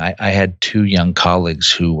interesting. I had 2 young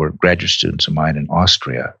colleagues who were graduate students of mine in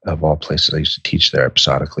Austria, of all places. I used to teach there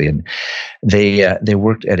episodically, and they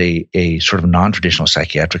worked at a sort of non-traditional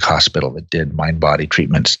psychiatric hospital that did mind-body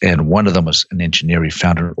treatments. And one of them was an engineer. He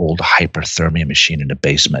found an old hyperthermia machine in a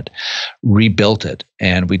basement, rebuilt it,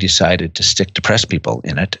 and we decided to stick depressed people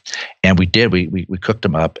in it. And we did. We cooked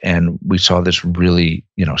them up, and we saw this really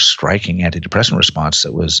striking antidepressant response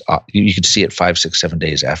that was you could see it 5, 6, 7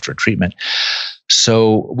 days after a treatment.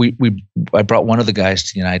 So I brought one of the guys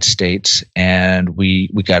to the United States, and we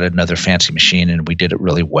got another fancy machine, and we did it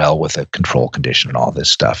really well with a control condition and all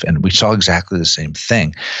this stuff, and we saw exactly the same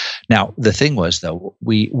thing. Now the thing was, though,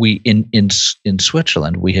 we in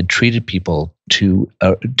Switzerland we had treated people to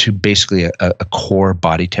basically a core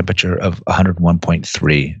body temperature of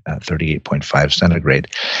 101.3, 38.5 centigrade.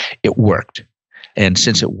 It worked, and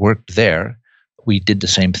since it worked there, we did the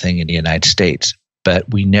same thing in the United States. But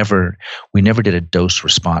we never did a dose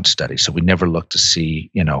response study. So we never looked to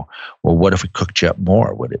see, well, what if we cooked you up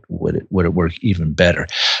more? Would it work even better?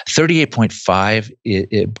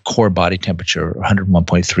 38.5 core body temperature,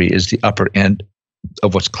 101.3 is the upper end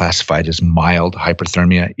of what's classified as mild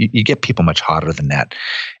hyperthermia. You get people much hotter than that,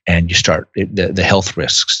 and you start the health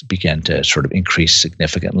risks begin to sort of increase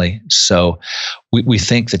significantly. So we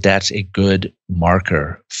think that that's a good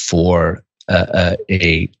marker for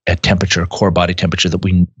a temperature, core body temperature that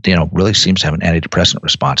we really seems to have an antidepressant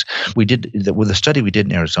response. The study we did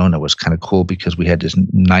in Arizona was kind of cool because we had this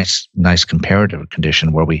nice comparative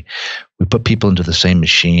condition where we put people into the same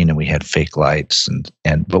machine and we had fake lights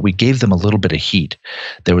but we gave them a little bit of heat.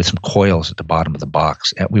 There were some coils at the bottom of the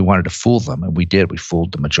box, and we wanted to fool them, and we did. We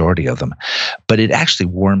fooled the majority of them, but it actually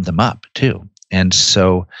warmed them up too. And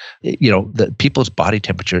so, the people's body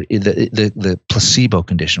temperature, the placebo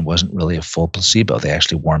condition wasn't really a full placebo. They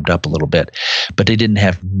actually warmed up a little bit, but they didn't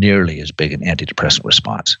have nearly as big an antidepressant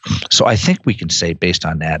response. So I think we can say, based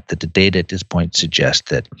on that the data at this point suggests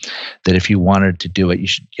that if you wanted to do it, you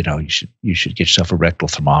should get yourself a rectal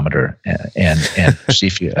thermometer and see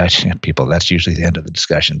if you people. That's usually the end of the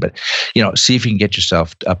discussion, but see if you can get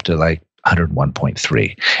yourself up to like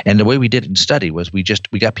 101.3. And the way we did it in study was we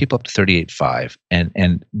got people up to 38.5,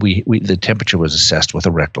 and we the temperature was assessed with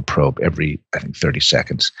a rectal probe every, I think, 30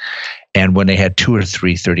 seconds. And when they had 2 or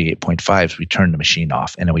 3 38.5s, we turned the machine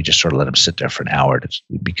off, and then we just sort of let them sit there for an hour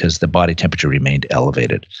because the body temperature remained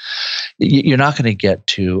elevated. You're not going to get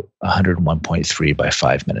to 101.3 by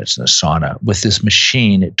 5 minutes in a sauna. With this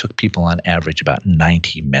machine, it took people on average about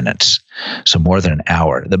 90 minutes, so more than an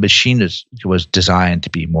hour. The machine was designed to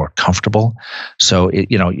be more comfortable, so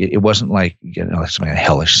it wasn't like something like a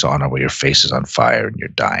hellish sauna where your face is on fire and you're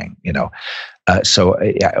dying. So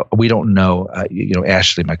we don't know.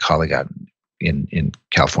 Ashley, my colleague out in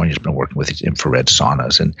California has been working with these infrared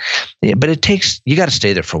saunas, but you got to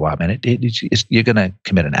stay there for a while, man. You're going to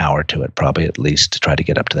commit an hour to it, probably at least, to try to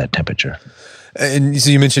get up to that temperature. And so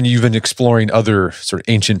you mentioned you've been exploring other sort of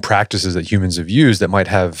ancient practices that humans have used that might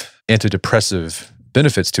have antidepressive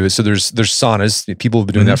benefits to it. So there's saunas. People have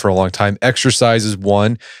been doing that for a long time. Exercise is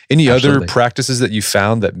one. Any other practices that you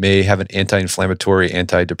found that may have an anti-inflammatory,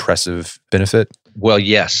 antidepressive benefit? Well,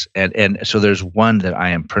 yes. And so there's one that I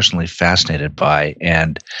am personally fascinated by,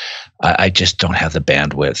 and I just don't have the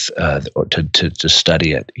bandwidth to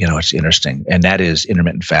study it. It's interesting. And that is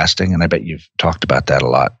intermittent fasting. And I bet you've talked about that a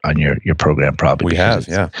lot on your program, probably. We have,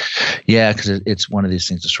 yeah. Yeah, because it's one of these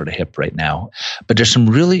things that's sort of hip right now. But there's some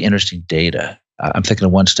really interesting data. I'm thinking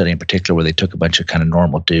of one study in particular where they took a bunch of kind of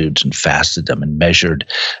normal dudes and fasted them and measured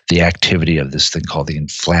the activity of this thing called the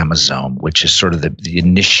inflammasome, which is sort of the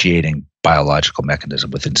initiating biological mechanism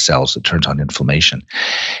within cells that turns on inflammation.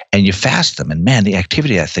 And you fast them, and man, the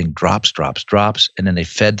activity of that thing drops, and then they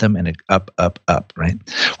fed them, and it up, right?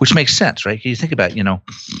 Which makes sense, right? You think about,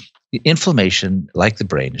 inflammation, like the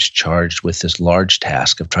brain, is charged with this large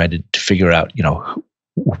task of trying to figure out,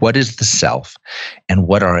 what is the self and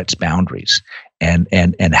what are its boundaries,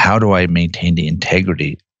 and how do I maintain the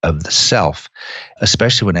integrity of the self,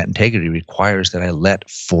 especially when that integrity requires that I let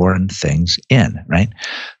foreign things in, right?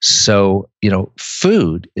 So,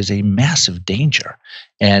 food is a massive danger.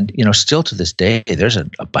 And, still to this day, there's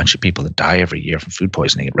a bunch of people that die every year from food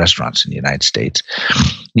poisoning at restaurants in the United States.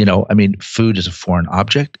 Food is a foreign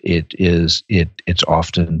object. It's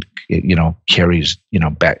often, carries,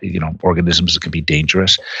 organisms that can be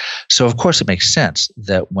dangerous. So of course it makes sense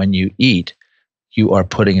that when you eat, you are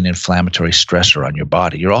putting an inflammatory stressor on your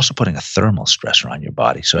body. You're also putting a thermal stressor on your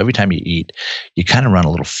body. So every time you eat, you kind of run a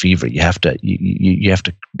little fever. You have to,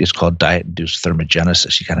 it's called diet-induced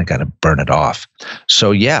thermogenesis. You kind of got to burn it off.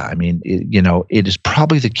 So yeah, it is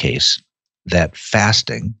probably the case that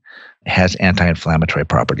fasting has anti-inflammatory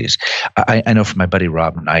properties. I know from my buddy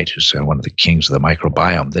Rob Knight, who's one of the kings of the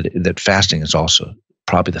microbiome, that fasting is also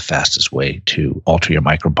probably the fastest way to alter your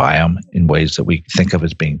microbiome in ways that we think of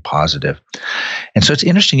as being positive. And so it's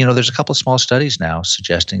interesting, there's a couple of small studies now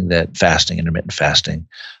suggesting that intermittent fasting,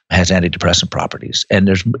 has antidepressant properties. And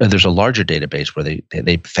there's a larger database where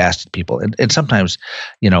they fasted people, and sometimes,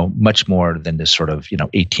 much more than this sort of,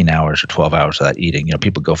 18 hours or 12 hours without eating.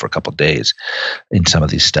 People go for a couple of days in some of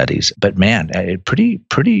these studies. But man, it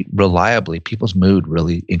pretty reliably, people's mood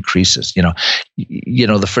really increases.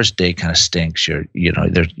 The first day kind of stinks.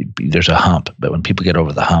 There's a hump, but when people get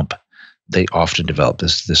over the hump, they often develop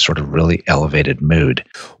this sort of really elevated mood.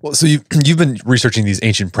 Well, so you've been researching these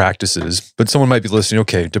ancient practices, but someone might be listening,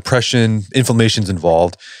 okay, depression, inflammation's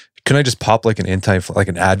involved. Can I just pop like an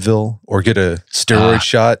Advil or get a steroid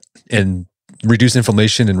shot and reduce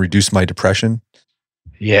inflammation and reduce my depression?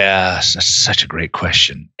 Yes, that's such a great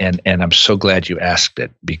question. And I'm so glad you asked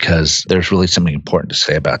it, because there's really something important to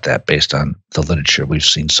say about that based on the literature we've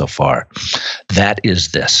seen so far. That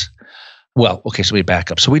is this. Well, okay, so we back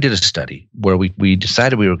up. So we did a study where we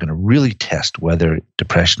decided we were going to really test whether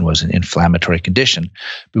depression was an inflammatory condition.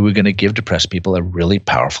 We were going to give depressed people a really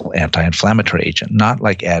powerful anti-inflammatory agent, not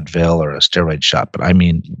like Advil or a steroid shot, but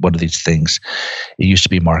one of these things. It used to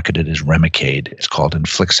be marketed as Remicade. It's called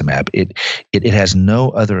infliximab. It has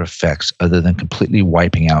no other effects other than completely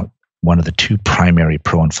wiping out one of the two primary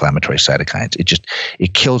pro-inflammatory cytokines.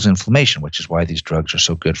 It kills inflammation, which is why these drugs are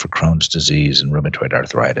so good for Crohn's disease and rheumatoid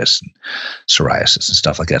arthritis and psoriasis and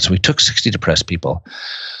stuff like that. So we took 60 depressed people.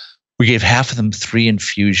 We gave half of them 3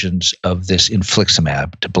 infusions of this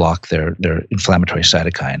infliximab to block their inflammatory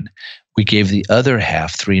cytokine. We gave the other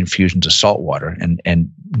half 3 infusions of salt water, and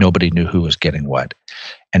nobody knew who was getting what.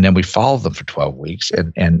 And then we followed them for 12 weeks,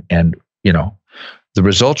 and the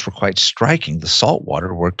results were quite striking. The salt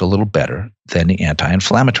water worked a little better than the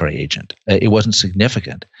anti-inflammatory agent. It wasn't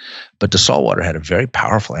significant, but the salt water had a very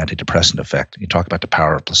powerful antidepressant effect. You talk about the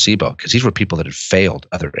power of placebo, because these were people that had failed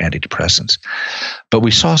other antidepressants. But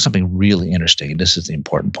we saw something really interesting, and this is the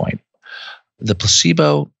important point. The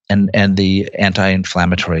placebo and the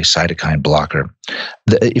anti-inflammatory cytokine blocker,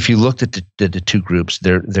 if you looked at the two groups,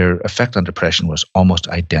 their effect on depression was almost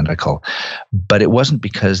identical, but it wasn't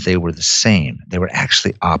because they were the same. They were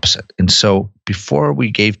actually opposite. And so before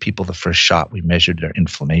we gave people the first shot, we measured their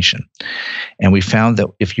inflammation. And we found that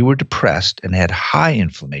if you were depressed and had high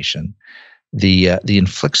inflammation, the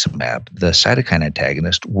infliximab, the cytokine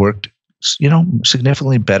antagonist, worked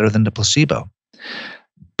significantly better than the placebo.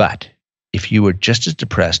 But if you were just as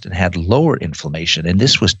depressed and had lower inflammation, and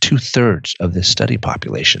this was 2/3 of this study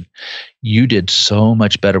population, you did so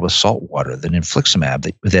much better with salt water than infliximab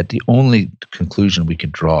that the only conclusion we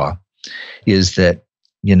could draw is that,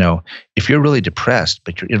 if you're really depressed,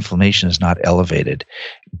 but your inflammation is not elevated,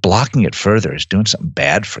 blocking it further is doing something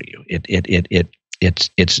bad for you.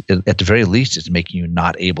 It's at the very least, it's making you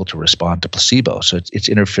not able to respond to placebo. So it's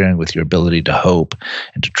interfering with your ability to hope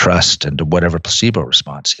and to trust and to whatever placebo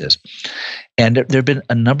response is. And there have been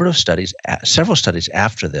a number of studies, several studies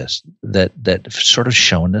after this that have sort of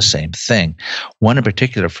shown the same thing. One in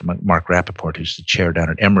particular from Mark Rappaport, who's the chair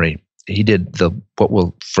down at Emory. He did what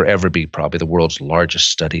will forever be probably the world's largest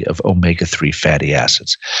study of omega-3 fatty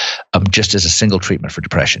acids, just as a single treatment for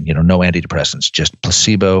depression. No antidepressants, just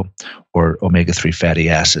placebo or omega-3 fatty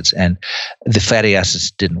acids. And the fatty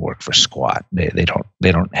acids didn't work for squat. They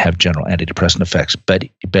don't have general antidepressant effects.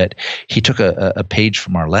 But he took a page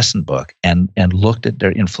from our lesson book and looked at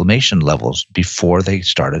their inflammation levels before they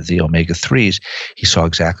started the omega-3s. He saw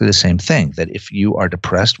exactly the same thing, that if you are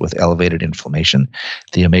depressed with elevated inflammation,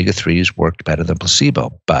 the omega-3s worked better than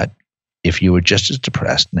placebo. But if you were just as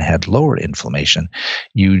depressed and had lower inflammation,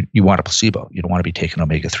 you want a placebo. You don't want to be taking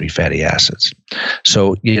omega-3 fatty acids.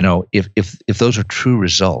 So, if those are true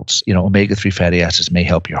results, omega-3 fatty acids may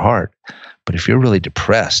help your heart. But if you're really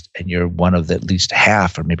depressed and you're one of the at least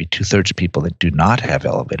half or maybe 2/3 of people that do not have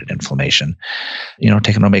elevated inflammation,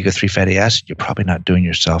 taking omega-3 fatty acid, you're probably not doing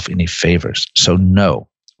yourself any favors. So no,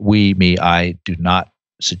 I do not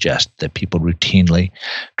suggest that people routinely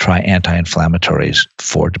try anti-inflammatories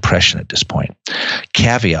for depression at this point.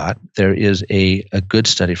 Caveat, there is a good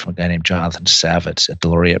study from a guy named Jonathan Savitz at the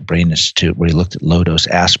Laureate Brain Institute where he looked at low-dose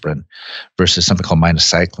aspirin versus something called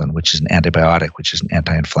minocycline, which is an antibiotic, which is an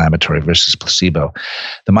anti-inflammatory, versus placebo.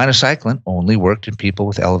 The minocycline only worked in people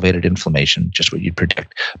with elevated inflammation, just what you'd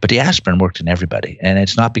predict. But the aspirin worked in everybody. And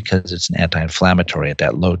it's not because it's an anti-inflammatory at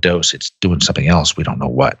that low dose. It's doing something else. We don't know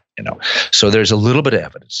what. So there's a little bit of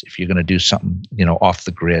evidence, if you're going to do something, off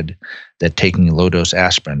the grid, that taking low-dose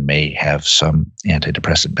aspirin may have some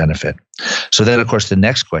antidepressant benefit. So then, of course, the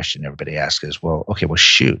next question everybody asks is,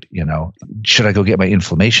 shoot, should I go get my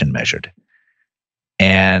inflammation measured?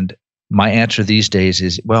 And my answer these days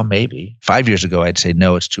is, well, maybe. 5 years ago, I'd say,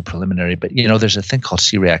 no, it's too preliminary. But, there's a thing called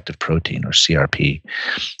C-reactive protein, or CRP.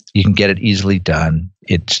 You can get it easily done.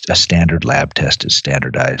 It's a standard lab test. It's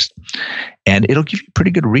standardized. And it'll give you a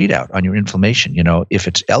pretty good readout on your inflammation. If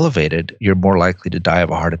it's elevated, you're more likely to die of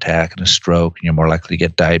a heart attack and a stroke, and you're more likely to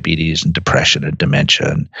get diabetes and depression and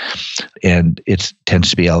dementia. And it tends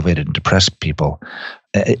to be elevated in depressed people.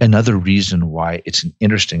 Another reason why it's an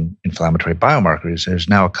interesting inflammatory biomarker is there's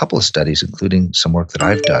now a couple of studies, including some work that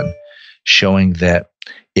I've done, showing that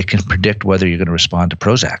it can predict whether you're going to respond to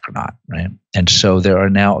Prozac or not, right? And so there are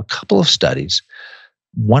now a couple of studies,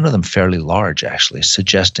 one of them fairly large actually,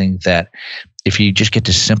 suggesting that if you just get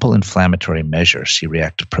this simple inflammatory measure,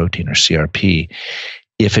 C-reactive protein or CRP,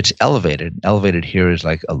 if it's elevated here is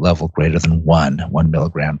like a level greater than 1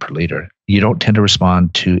 milligram per liter, you don't tend to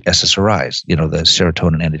respond to SSRIs, the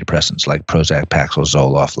serotonin antidepressants like Prozac, Paxil,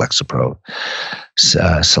 Zoloft, Lexapro,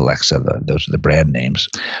 Celexa, those are the brand names.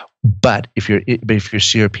 But if your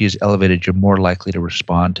CRP is elevated, you're more likely to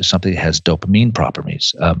respond to something that has dopamine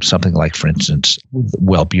properties, something like, for instance,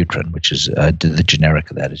 Wellbutrin, which is the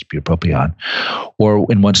generic of that is bupropion. Or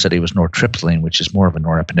in one study, it was nortriptyline, which is more of a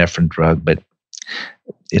norepinephrine drug, but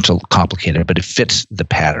it's a complicated, but it fits the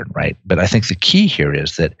pattern, right? But I think the key here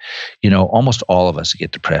is that, almost all of us that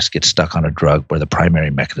get depressed get stuck on a drug where the primary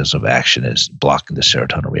mechanism of action is blocking the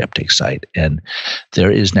serotonin reuptake site. And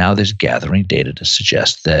there is now this gathering data to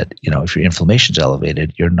suggest that, if your inflammation is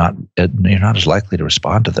elevated, you're not as likely to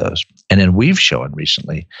respond to those. And then we've shown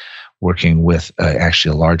recently, working with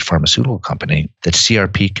actually a large pharmaceutical company, that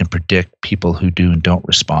CRP can predict people who do and don't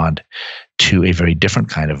respond to a very different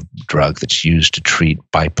kind of drug that's used to treat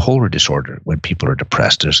bipolar disorder when people are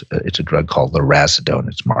depressed. It's a drug called lurasidone.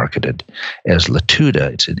 It's marketed as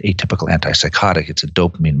Latuda. It's an atypical antipsychotic. It's a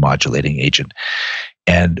dopamine modulating agent.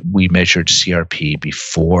 And we measured CRP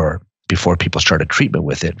before people started treatment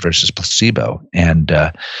with it versus placebo. And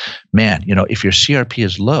if your CRP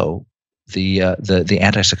is low, the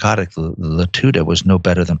antipsychotic, the Latuda, was no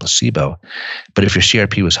better than placebo. But if your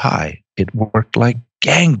CRP was high, it worked like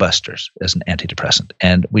gangbusters as an antidepressant.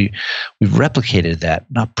 And we've replicated that,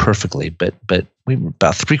 not perfectly, but we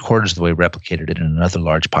about 3/4 of the way replicated it in another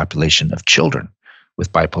large population of children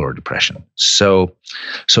with bipolar depression. So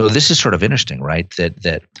this is sort of interesting, right?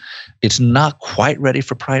 That it's not quite ready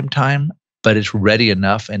for prime time, but it's ready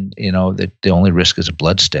enough, and that the only risk is a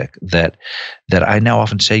blood stick. That I now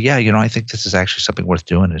often say, I think this is actually something worth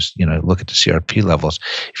doing. Is look at the CRP levels.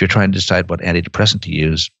 If you're trying to decide what antidepressant to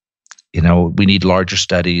use, We need larger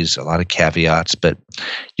studies, a lot of caveats, but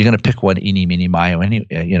you're going to pick one eeny, meeny, mio,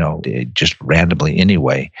 just randomly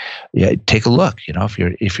anyway. Yeah, take a look. If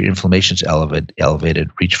your inflammation's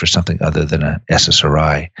elevated, reach for something other than a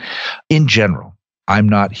SSRI. In general, I'm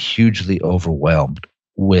not hugely overwhelmed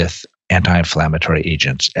with anti-inflammatory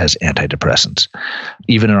agents as antidepressants.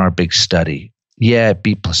 Even in our big study, it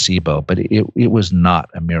beat placebo, but it was not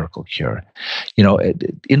a miracle cure.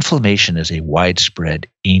 Inflammation is a widespread,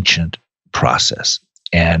 ancient process,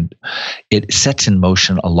 and it sets in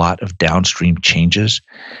motion a lot of downstream changes.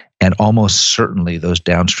 And almost certainly those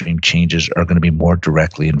downstream changes are going to be more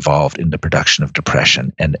directly involved in the production of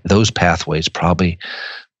depression. And those pathways probably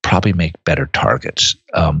make better targets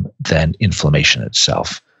than inflammation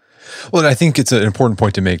itself. Well, and I think it's an important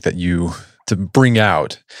point to make to bring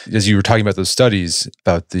out, as you were talking about those studies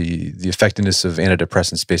about the effectiveness of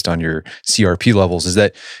antidepressants based on your CRP levels, is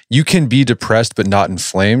that you can be depressed but not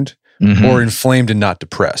inflamed, or inflamed and not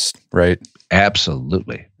depressed, right?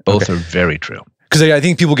 Absolutely. Both are very true. Because I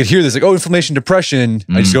think people could hear this, like, inflammation, depression.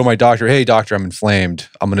 I just go to my doctor, hey, doctor, I'm inflamed.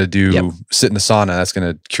 I'm going to sit in the sauna. That's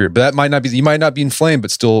going to cure it. But that might not be, you might not be inflamed,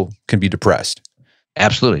 but still can be depressed.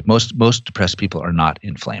 Absolutely. Most depressed people are not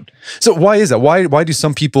inflamed. So why is that? Why do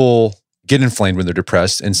some people get inflamed when they're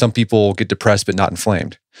depressed and some people get depressed but not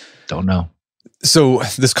inflamed? Don't know. So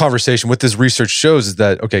this conversation, what this research shows is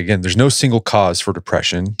that, okay, again, there's no single cause for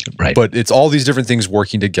depression, right? But it's all these different things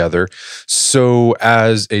working together. So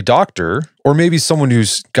as a doctor, or maybe someone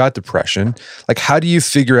who's got depression, like, how do you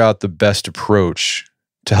figure out the best approach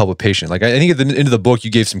to help a patient? Like, I think at the end of the book, you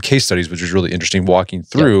gave some case studies, which was really interesting walking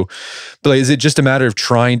through. Yep. But like, is it just a matter of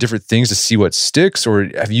trying different things to see what sticks? Or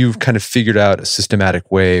have you kind of figured out a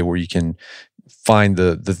systematic way where you can find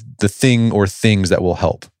the thing or things that will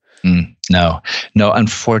help? No,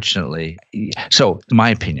 unfortunately. So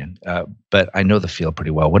my opinion, but I know the field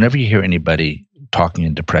pretty well. Whenever you hear anybody talking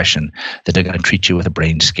in depression, that they're going to treat you with a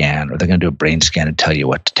brain scan, or they're going to do a brain scan and tell you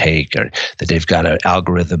what to take, or that they've got an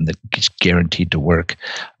algorithm that's guaranteed to work.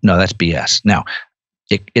 No, that's BS. Now,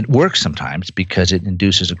 it works sometimes because it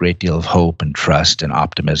induces a great deal of hope and trust and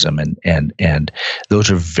optimism, and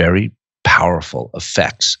those are very powerful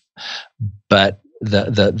effects. But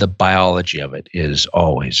the biology of it is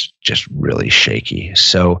always just really shaky.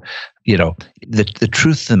 So, the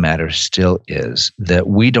truth of the matter still is that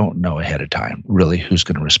we don't know ahead of time really who's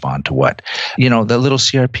going to respond to what. The little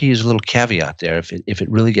CRP is a little caveat there. If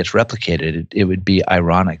it really gets replicated, it would be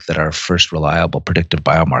ironic that our first reliable predictive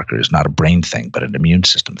biomarker is not a brain thing, but an immune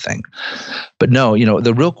system thing. But no,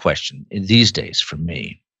 the real question these days for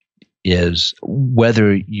me is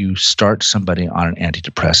whether you start somebody on an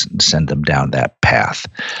antidepressant and send them down that path.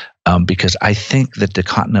 Because I think that the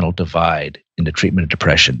continental divide in the treatment of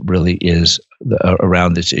depression really is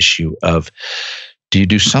around this issue of, do you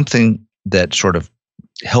do something that sort of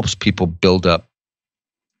helps people build up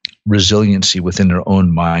resiliency within their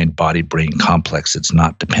own mind, body, brain complex that's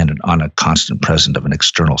not dependent on a constant presence of an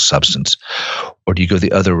external substance? Or do you go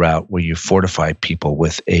the other route where you fortify people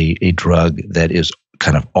with a drug that is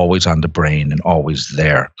kind of always on the brain and always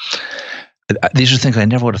there? These are things I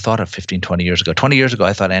never would have thought of 15, 20 years ago. 20 years ago,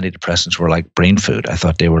 I thought antidepressants were like brain food. I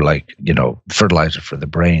thought they were like, fertilizer for the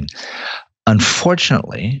brain.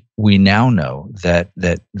 Unfortunately, we now know that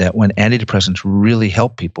when antidepressants really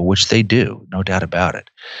help people, which they do, no doubt about it,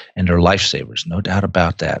 and they're lifesavers, no doubt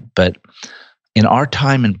about that. But in our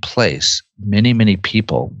time and place, many, many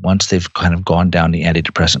people, once they've kind of gone down the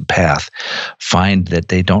antidepressant path, find that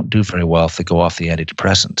they don't do very well if they go off the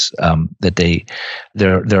antidepressants.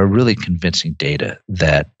 There are really convincing data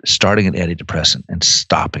that starting an antidepressant and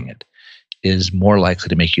stopping it is more likely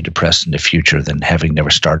to make you depressed in the future than having never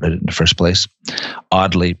started it in the first place.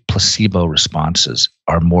 Oddly, placebo responses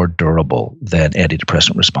are more durable than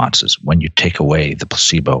antidepressant responses when you take away the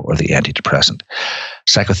placebo or the antidepressant.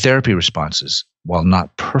 Psychotherapy responses, while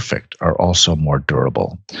not perfect, are also more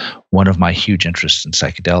durable. One of my huge interests in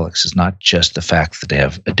psychedelics is not just the fact that they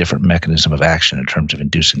have a different mechanism of action in terms of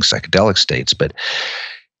inducing psychedelic states, but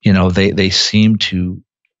they seem to,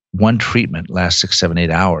 one treatment lasts 6, 7, 8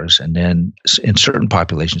 hours. And then in certain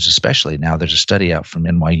populations, especially now, there's a study out from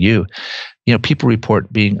NYU, people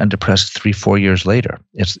report being undepressed 3, 4 years later.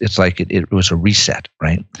 It's like it was a reset,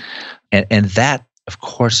 right? And that, of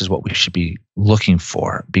course, is what we should be looking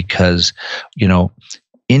for, because,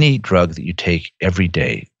 any drug that you take every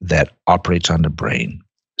day that operates on the brain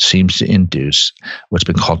seems to induce what's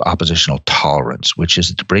been called oppositional tolerance, which is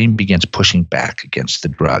that the brain begins pushing back against the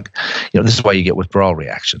drug. This is why you get withdrawal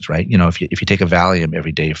reactions, right? If you take a Valium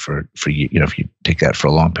every day for if you take that for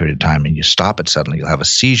a long period of time and you stop it suddenly, you'll have a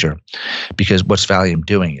seizure, because what's Valium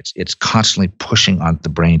doing? It's constantly pushing on the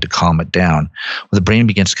brain to calm it down. Well, the brain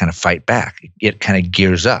begins to kind of fight back. It kind of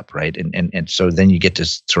gears up, right? And so then you get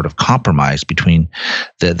this sort of compromise between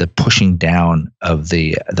the pushing down of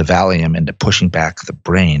the Valium and the pushing back of the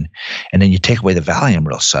brain. And then you take away the Valium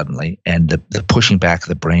real suddenly, and the pushing back of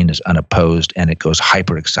the brain is unopposed, and it goes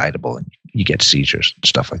hyper excitable, and you get seizures and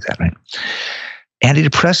stuff like that, right?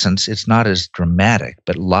 Antidepressants, it's not as dramatic,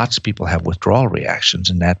 but lots of people have withdrawal reactions,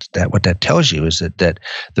 and that what that tells you is that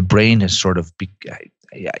the brain has sort of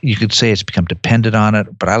you could say it's become dependent on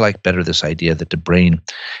it, but I like better this idea that the brain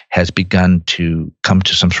has begun to come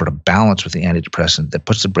to some sort of balance with the antidepressant that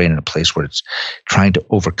puts the brain in a place where it's trying to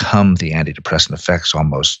overcome the antidepressant effects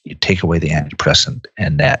almost. You take away the antidepressant,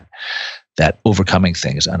 and that overcoming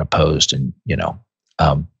thing is unopposed, and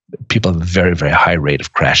people have a very, very high rate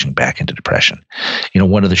of crashing back into depression.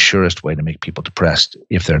 One of the surest way to make people depressed,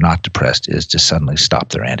 if they're not depressed, is to suddenly stop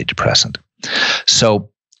their antidepressant. So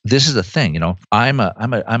this is the thing, I'm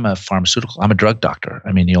a pharmaceutical, I'm a drug doctor.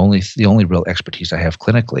 I mean, the only real expertise I have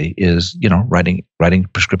clinically is, writing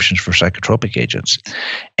prescriptions for psychotropic agents.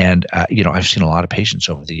 And, I've seen a lot of patients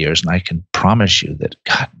over the years, and I can promise you that,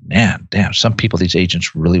 God, man, damn, some people these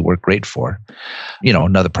agents really work great for.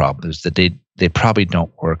 Another problem is that they probably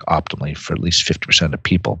don't work optimally for at least 50% of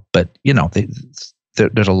people. But,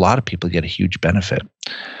 there's a lot of people who get a huge benefit.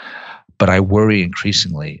 But I worry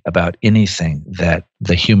increasingly about anything that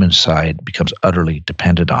the human side becomes utterly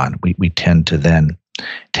dependent on. We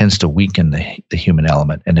tends to weaken the human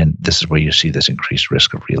element. And then this is where you see this increased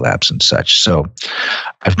risk of relapse and such. So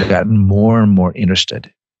I've gotten more and more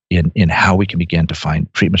interested in how we can begin to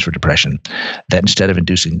find treatments for depression that, instead of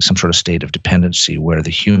inducing some sort of state of dependency where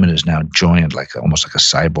the human is now joined almost like a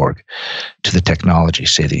cyborg to the technology,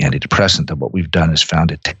 say the antidepressant, that what we've done is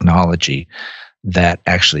found a technology that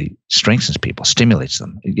actually strengthens people, stimulates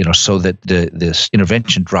them, so that this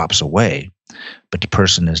intervention drops away, but the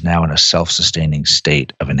person is now in a self-sustaining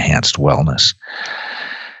state of enhanced wellness.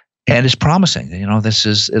 And it's promising.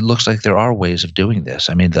 It looks like there are ways of doing this.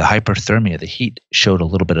 I mean, the hyperthermia, the heat, showed a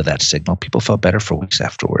little bit of that signal. People felt better for weeks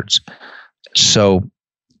afterwards. So,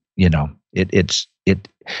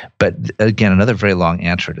 but again, another very long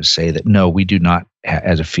answer to say that no, we do not,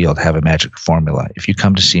 as a field, have a magic formula. If you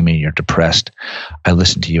come to see me and you're depressed, I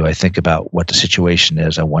listen to you. I think about what the situation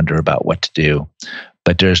is. I wonder about what to do.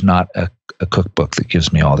 But there's not a cookbook that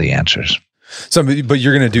gives me all the answers. So, but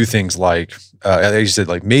you're going to do things like, as you said,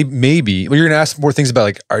 like maybe well, you're going to ask more things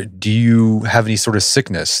about do you have any sort of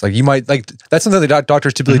sickness? Like you might, that's something that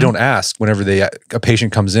doctors typically don't ask whenever a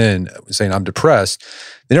patient comes in saying, I'm depressed.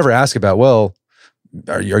 They never ask about, well,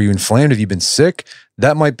 are you inflamed? Have you been sick?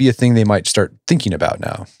 That might be a thing they might start thinking about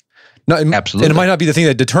now. Absolutely. And it might not be the thing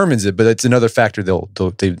that determines it, but it's another factor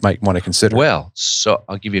they might want to consider. Well, so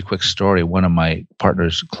I'll give you a quick story. One of my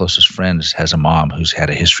partner's closest friends has a mom who's had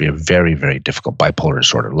a history of very, very difficult bipolar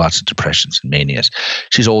disorder, lots of depressions and manias.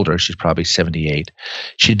 She's older. She's probably 78.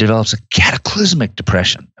 She develops a cataclysmic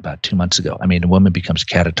depression about 2 months ago. I mean, the woman becomes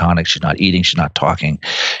catatonic. She's not eating. She's not talking.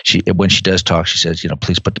 When she does talk, she says,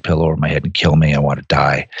 please put the pillow over my head and kill me. I want to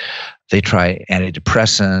die. They try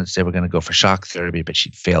antidepressants. They were going to go for shock therapy, but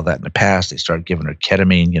she'd failed that in the past. They started giving her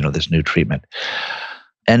ketamine, this new treatment.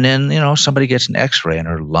 And then, somebody gets an x-ray and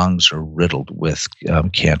her lungs are riddled with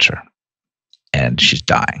cancer and she's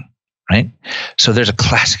dying, right? So there's a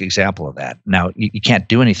classic example of that. Now, you can't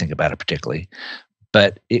do anything about it particularly,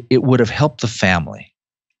 but it would have helped the family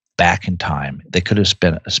back in time. They could have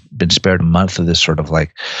been spared a month of this sort of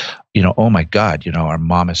oh my God, our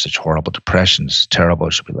mom has such horrible depressions, it's terrible,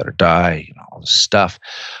 should we let her die? All this stuff.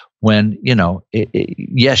 When,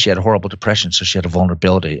 yes, she had a horrible depression, so she had a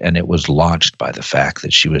vulnerability, and it was launched by the fact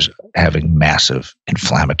that she was having massive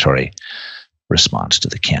inflammatory response to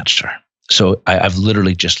the cancer. So I've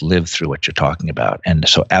literally just lived through what you're talking about. And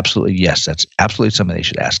so absolutely, yes, that's absolutely something they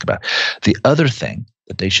should ask about. The other thing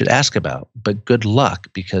that they should ask about, but good luck,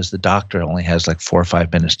 because the doctor only has 4 or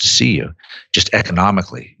 5 minutes to see you, just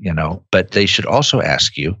economically, but they should also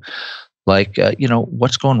ask you,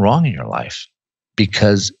 what's going wrong in your life?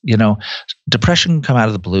 Because, depression can come out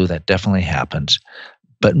of the blue. That definitely happens.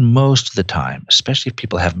 But most of the time, especially if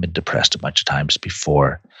people haven't been depressed a bunch of times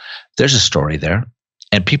before, there's a story there.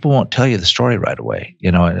 And people won't tell you the story right away.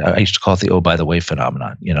 I used to call it the oh, by the way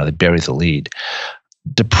phenomenon. They bury the lead.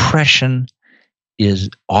 Depression is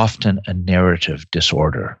often a narrative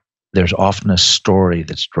disorder. there's often a story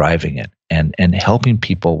that's driving it. And helping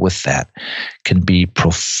people with that can be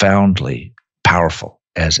profoundly powerful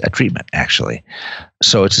as a treatment, actually.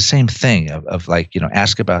 So it's the same thing of like,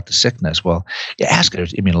 ask about the sickness. Well, you ask,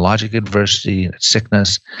 there's immunologic adversity,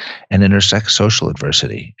 sickness, and intersect social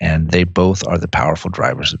adversity. And they both are the powerful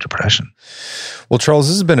drivers of depression. Well, Charles,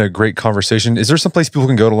 this has been a great conversation. Is there some place people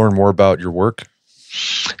can go to learn more about your work?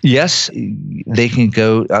 Yes, they can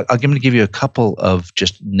go. I'm going to give you a couple of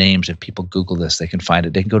just names. If people Google this, they can find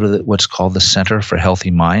it. They can go to what's called the Center for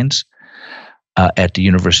Healthy Minds at the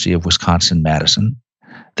University of Wisconsin-Madison.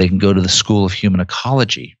 They can go to the School of Human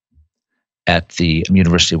Ecology at the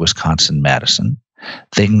University of Wisconsin-Madison.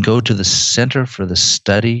 They can go to the Center for the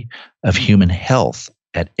Study of Human Health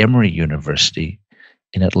at Emory University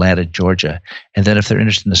in Atlanta, Georgia. And then if they're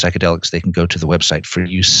interested in the psychedelics, they can go to the website for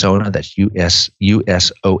USONA, that's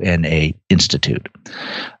USONA Institute.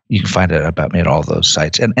 You can find out about me at all those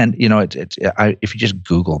sites. And if you just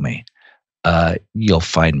Google me, you'll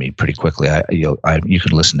find me pretty quickly. You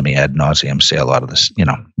can listen to me ad nauseum say a lot of this,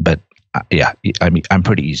 but I'm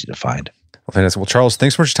pretty easy to find. Well, fantastic. Well, Charles,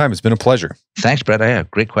 thanks so much for your time. It's been a pleasure. Thanks, Brett. I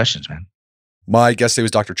have great questions, man. My guest today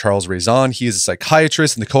was Dr. Charles Raison. He is a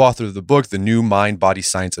psychiatrist and the co-author of the book, The New Mind, Body,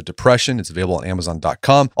 Science of Depression. It's available on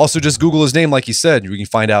Amazon.com. Also, just Google his name, like he said. You can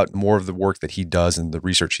find out more of the work that he does and the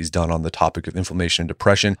research he's done on the topic of inflammation and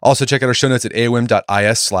depression. Also, check out our show notes at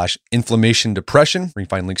aom.is/inflammation depression, where you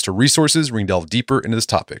can find links to resources where you can delve deeper into this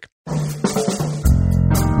topic.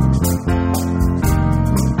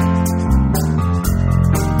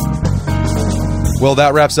 Well,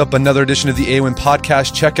 that wraps up another edition of the AOM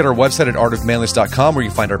podcast. Check out our website at artofmanliness.com, where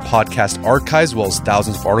you can find our podcast archives, as well as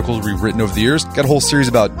thousands of articles we've written over the years. Got a whole series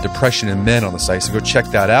about depression in men on the site, so go check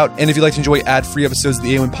that out. And if you'd like to enjoy ad-free episodes of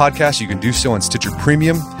the AOM podcast, you can do so on Stitcher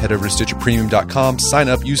Premium. Head over to StitcherPremium.com, sign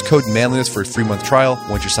up, use code manliness for a 3-month trial.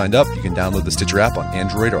 Once you're signed up, you can download the Stitcher app on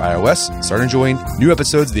Android or iOS and start enjoying new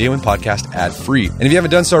episodes of the AOM podcast ad-free. And if you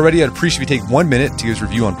haven't done so already, I'd appreciate if you take 1 minute to give us a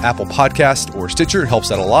review on Apple Podcast or Stitcher. It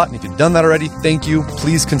helps out a lot. And if you've done that already, thank you.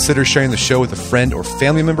 Please consider sharing the show with a friend or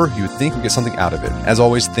family member who you would think would get something out of it. As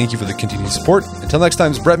always, thank you for the continued support. Until next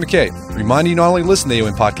time, it's Brett McKay, reminding you not only listen to the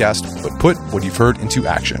AOM podcast, but put what you've heard into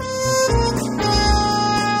action.